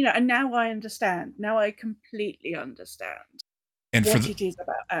is, and now I understand. Now I completely understand. And what it is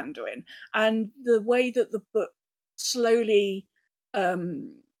about Anduin, and the way that the book slowly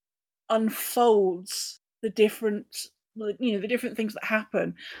unfolds the different things that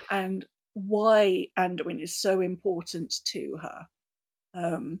happen, and why Anduin is so important to her,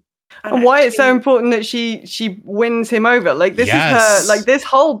 and why it's so important that she wins him over. Like, this is her. Like, this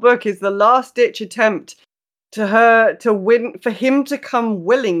whole book is the last ditch attempt to her to win, for him to come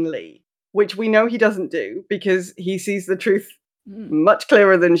willingly, which we know he doesn't do because he sees the truth much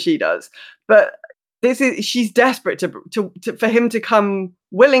clearer than she does. But she's desperate to for him to come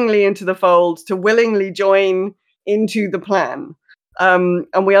willingly into the fold, to willingly join into the plan. And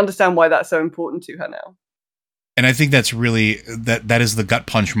we understand why that's so important to her now. And I think that's really that is the gut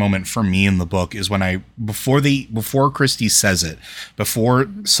punch moment for me in the book, is when before Christie says it, before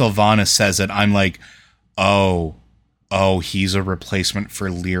Sylvanas says it, I'm like, oh, he's a replacement for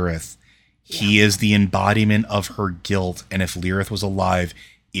Lyrith. He is the embodiment of her guilt, and if Lyrith was alive,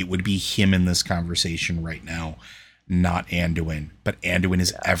 it would be him in this conversation right now, not Anduin. But Anduin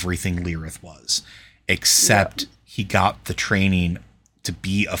is everything Lyrith was, except he got the training to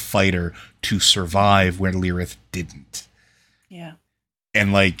be a fighter to survive where Lirith didn't. Yeah.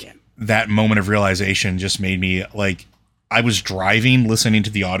 And like that moment of realization just made me like, I was driving, listening to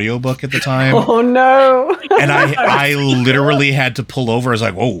the audiobook at the time. Oh no. And I literally had to pull over. I was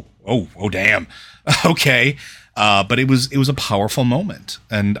like, oh, damn. Okay. But it was a powerful moment.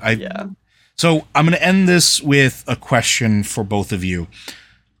 And so I'm going to end this with a question for both of you.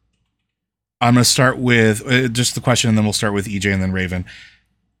 I'm going to start with just the question, and then we'll start with EJ and then Raven.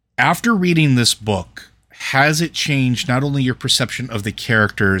 After reading this book, has it changed not only your perception of the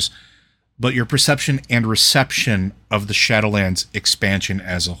characters, but your perception and reception of the Shadowlands expansion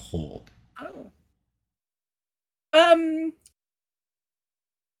as a whole?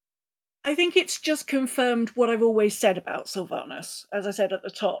 I think it's just confirmed what I've always said about Sylvanas. As I said at the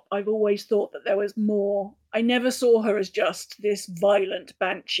top, I've always thought that there was more. I never saw her as just this violent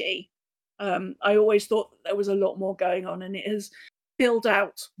banshee. I always thought that there was a lot more going on, and it has filled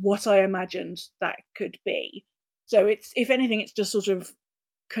out what I imagined that could be. So it's, if anything, it's just sort of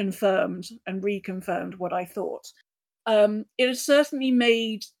confirmed and reconfirmed what I thought. It has certainly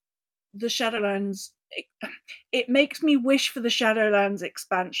made the Shadowlands. It makes me wish for the Shadowlands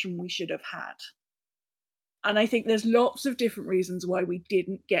expansion we should have had. And I think there's lots of different reasons why we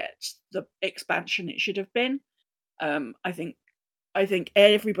didn't get the expansion it should have been. I think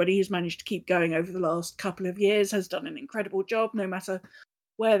everybody who's managed to keep going over the last couple of years has done an incredible job, no matter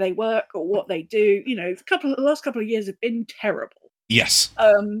where they work or what they do. You know, the last couple of years have been terrible. Yes.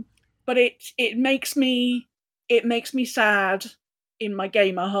 But it makes me sad in my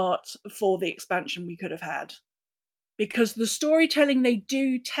gamer heart for the expansion we could have had, because the storytelling they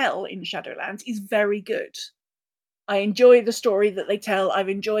do tell in Shadowlands is very good. I enjoy the story that they tell. I've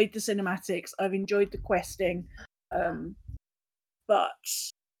enjoyed the cinematics. I've enjoyed the questing. But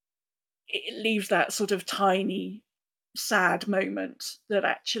it leaves that sort of tiny, sad moment that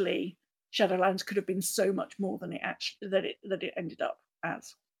actually Shadowlands could have been so much more than it ended up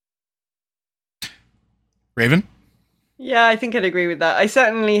as. Raven? Yeah, I think I'd agree with that. I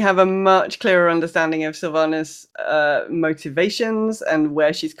certainly have a much clearer understanding of Sylvanas' motivations and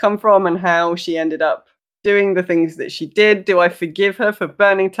where she's come from and how she ended up doing the things that she did. Do I forgive her for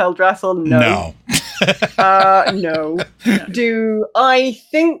burning Teldrassil? No. No. Do I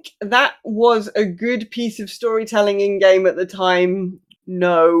think that was a good piece of storytelling in game at the time?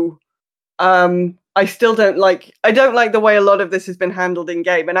 No. I still don't like the way a lot of this has been handled in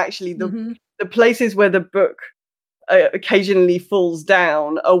game, and actually the places where the book occasionally falls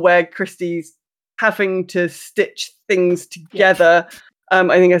down are where Christie's having to stitch things together.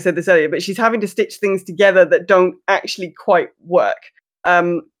 I think I said this earlier, but she's having to stitch things together that don't actually quite work.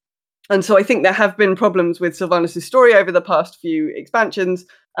 And so I think there have been problems with Sylvanas' story over the past few expansions,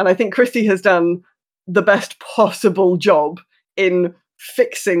 and I think Christie has done the best possible job in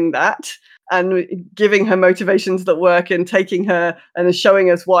fixing that and giving her motivations that work and taking her and showing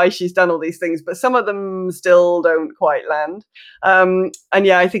us why she's done all these things. But some of them still don't quite land. And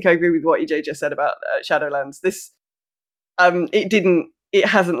yeah, I think I agree with what EJ just said about Shadowlands. This, it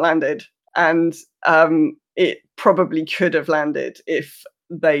hasn't landed. And it probably could have landed if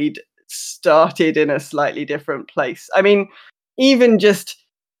they'd started in a slightly different place. I mean, even just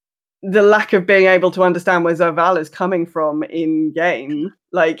the lack of being able to understand where Zerval is coming from in game,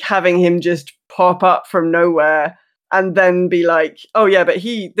 like having him just pop up from nowhere and then be like, oh yeah, but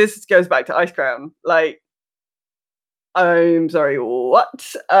this goes back to Icecrown. Like, I'm sorry,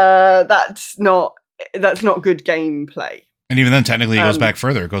 what? That's not good gameplay. And even then, technically, it goes back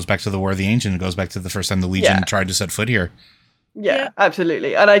further. It goes back to the War of the Ancient. It goes back to the first time the Legion tried to set foot here. Yeah,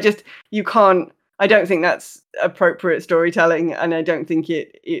 absolutely. And I don't think that's appropriate storytelling, and I don't think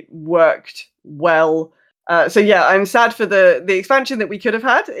it worked well. So yeah, I'm sad for the expansion that we could have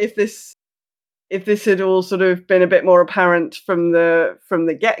had if this had all sort of been a bit more apparent from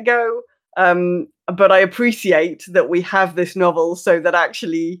the get-go. But I appreciate that we have this novel so that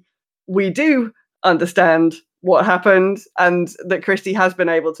actually we do understand what happened, and that Christie has been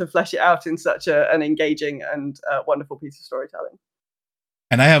able to flesh it out in such an engaging and wonderful piece of storytelling.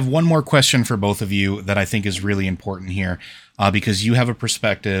 And I have one more question for both of you that I think is really important here, because you have a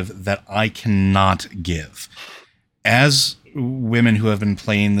perspective that I cannot give. As women who have been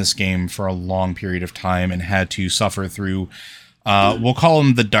playing this game for a long period of time and had to suffer through, we'll call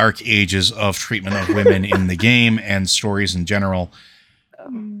them the dark ages of treatment of women in the game and stories in general,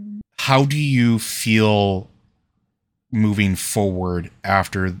 how do you feel moving forward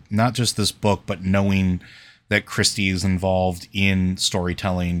after not just this book, but knowing that Christie is involved in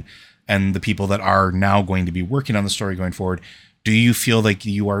storytelling and the people that are now going to be working on the story going forward? do you feel like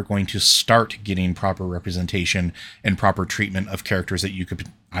you are going to start getting proper representation and proper treatment of characters that you could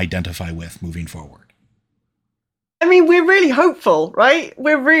identify with moving forward? I mean, we're really hopeful, right?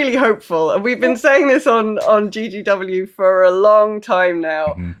 We're really hopeful. And we've been saying this on GGW for a long time now.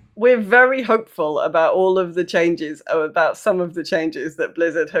 Mm-hmm. We're very hopeful about all of the changes, about some of the changes that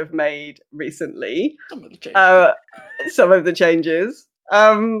Blizzard have made recently. Some of the changes. Some of the changes.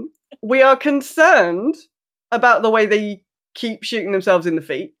 We are concerned about the way they keep shooting themselves in the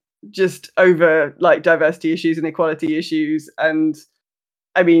feet, just over like diversity issues and equality issues. And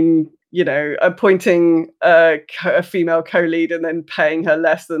I mean, you know, appointing a female co-lead and then paying her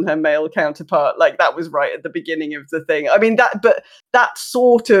less than her male counterpart, like that was right at the beginning of the thing. I mean, that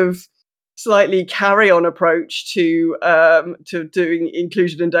sort of slightly carry-on approach to doing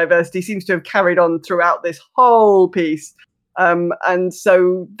inclusion and diversity seems to have carried on throughout this whole piece. And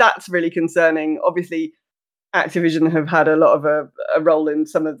so that's really concerning. Obviously, Activision have had a lot of a role in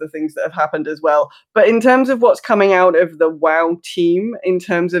some of the things that have happened as well. But in terms of what's coming out of the WoW team, in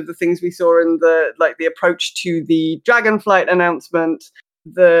terms of the things we saw in the approach to the Dragonflight announcement,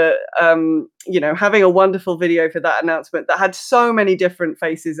 having a wonderful video for that announcement that had so many different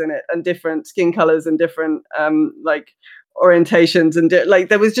faces in it and different skin colors and different orientations, and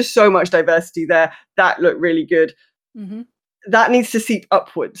there was just so much diversity there. That looked really good. Mm-hmm. That needs to seep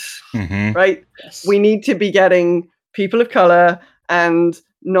upwards, Mm-hmm. right? Yes. We need to be getting people of color and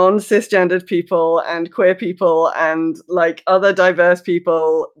non-cisgendered people and queer people and like other diverse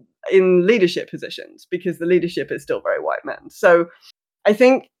people in leadership positions, because the leadership is still very white men. So I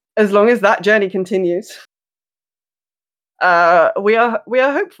think as long as that journey continues, we are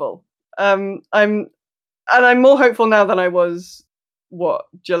hopeful. I'm more hopeful now than I was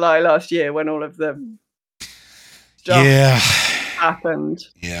July last year when all of the stuff happened.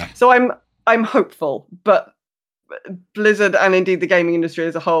 Yeah. So I'm hopeful, but Blizzard and indeed the gaming industry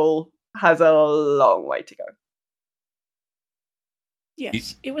as a whole has a long way to go.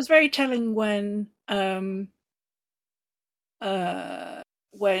 Yes, it was very telling when and I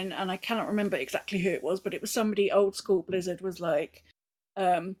cannot remember exactly who it was, but it was somebody old school Blizzard was like,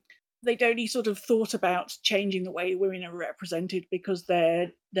 they'd only sort of thought about changing the way women are represented because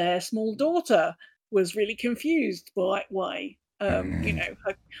their small daughter was really confused by why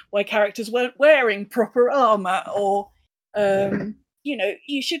characters weren't wearing proper armor, or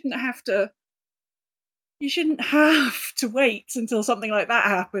you shouldn't have to wait until something like that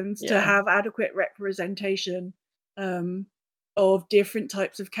happens to have adequate representation of different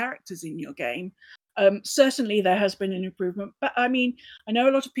types of characters in your game. Certainly there has been an improvement, but I mean, I know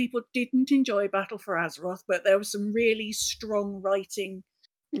a lot of people didn't enjoy Battle for Azeroth, but there was some really strong writing,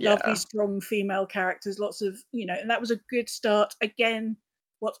 lovely strong female characters, lots of, and that was a good start. Again,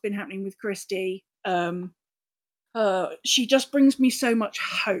 what's been happening with Christy, she just brings me so much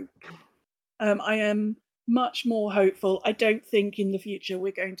hope. I am much more hopeful. I don't think in the future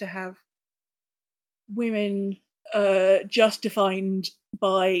we're going to have women just defined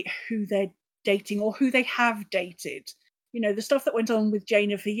by who they're dating or who they have dated. The stuff that went on with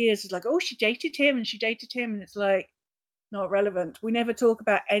Jaina for years is like, oh, she dated him and it's like, not relevant. We never talk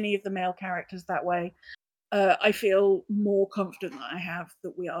about any of the male characters that way. I feel more confident than I have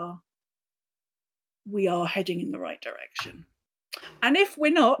that we are heading in the right direction. And if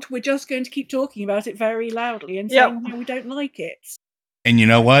we're not, we're just going to keep talking about it very loudly and saying how we don't like it. And you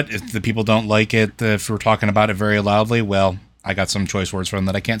know what? If the people don't like it, if we're talking about it very loudly, well, I got some choice words from them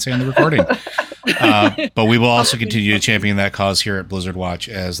that I can't say on the recording. But we will also continue to champion that cause here at Blizzard Watch,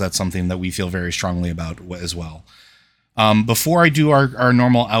 as that's something that we feel very strongly about as well. Before I do our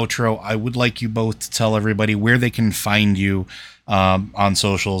normal outro, I would like you both to tell everybody where they can find you on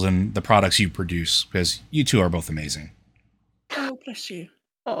socials and the products you produce, because you two are both amazing. Oh, bless you.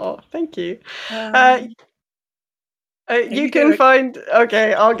 Oh, thank you. You you can find...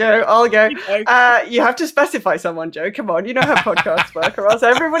 Okay, I'll go. You have to specify someone, Joe. Come on, you know how podcasts work, or else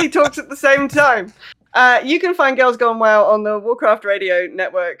everybody talks at the same time. You can find Girls Gone WoW on the Warcraft Radio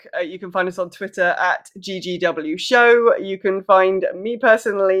Network. You can find us on Twitter at GGW Show. You can find me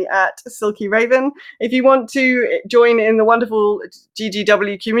personally at Silky Raven. If you want to join in the wonderful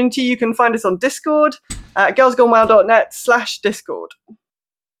GGW community, you can find us on Discord at girlsgonewow.net/Discord.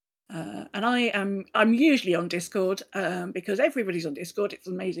 And I'm usually on Discord because everybody's on Discord. It's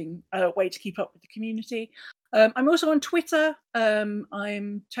an amazing way to keep up with the community. I'm also on Twitter.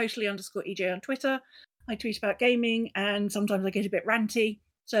 I'm totally_EJ on Twitter. I tweet about gaming and sometimes I get a bit ranty.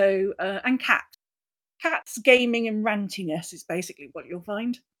 So and cats, gaming and rantiness is basically what you'll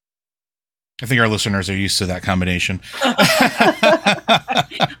find. I think our listeners are used to that combination.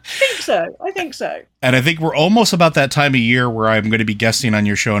 I think so. And I think we're almost about that time of year where I'm going to be guesting on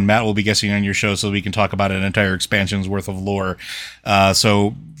your show, and Matt will be guesting on your show, so we can talk about an entire expansion's worth of lore.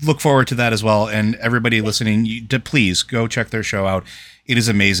 So look forward to that as well. And everybody listening, please go check their show out. It is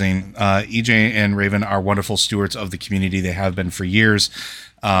amazing. EJ and Raven are wonderful stewards of the community. They have been for years.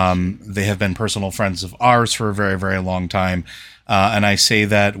 They have been personal friends of ours for a very, very long time. And I say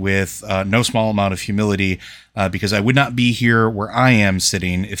that with no small amount of humility, because I would not be here where I am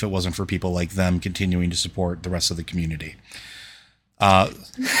sitting if it wasn't for people like them continuing to support the rest of the community.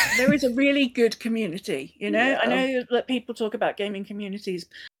 There is a really good community, you know. I know that people talk about gaming communities,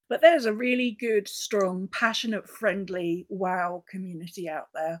 but there's a really good, strong, passionate, friendly WoW community out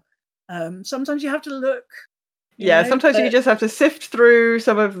there. Sometimes you have to look. Sometimes you just have to sift through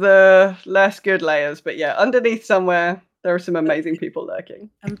some of the less good layers, but underneath somewhere there are some amazing people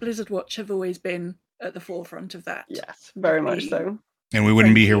lurking. And Blizzard Watch have always been at the forefront of that. Yes, very much so. And we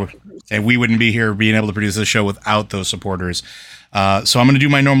wouldn't be here being able to produce this show without those supporters. So I'm going to do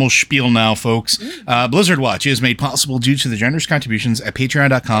my normal spiel now, folks. Blizzard Watch is made possible due to the generous contributions at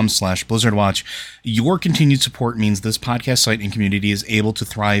patreon.com/BlizzardWatch. Your continued support means this podcast site and community is able to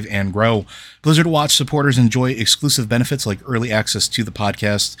thrive and grow. Blizzard Watch supporters enjoy exclusive benefits like early access to the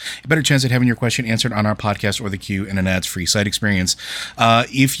podcast, a better chance at having your question answered on our podcast or the queue, and an ads-free site experience.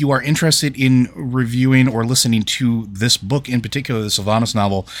 If you are interested in reviewing or listening to this book in particular, the Sylvanas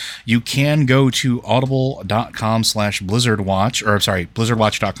novel, you can go to audible.com/BlizzardWatch. Or sorry,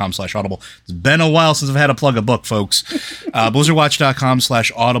 blizzardwatch.com/audible. It's been a while since I've had to plug a book, folks.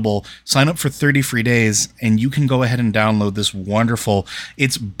 blizzardwatch.com/audible. Sign up for 30 free days, and you can go ahead and download this wonderful.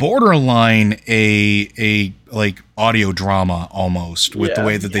 It's borderline a like audio drama almost, with the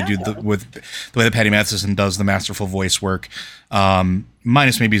way that they do the way that Patty Matheson does the masterful voice work.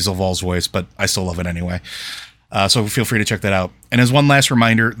 Minus maybe Zilval's voice, but I still love it anyway. So feel free to check that out. And as one last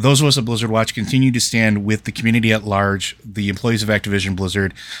reminder, those of us at Blizzard Watch continue to stand with the community at large, the employees of Activision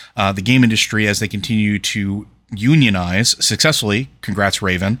Blizzard, the game industry as they continue to unionize successfully. Congrats,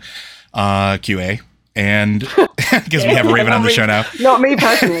 Raven, QA. And because we have a Raven on the show now. Not me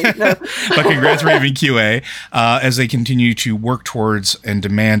personally, no. But congrats, Raven QA, as they continue to work towards and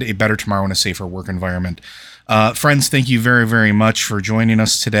demand a better tomorrow and a safer work environment. Friends, thank you very, very much for joining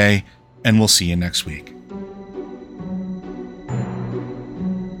us today, and we'll see you next week.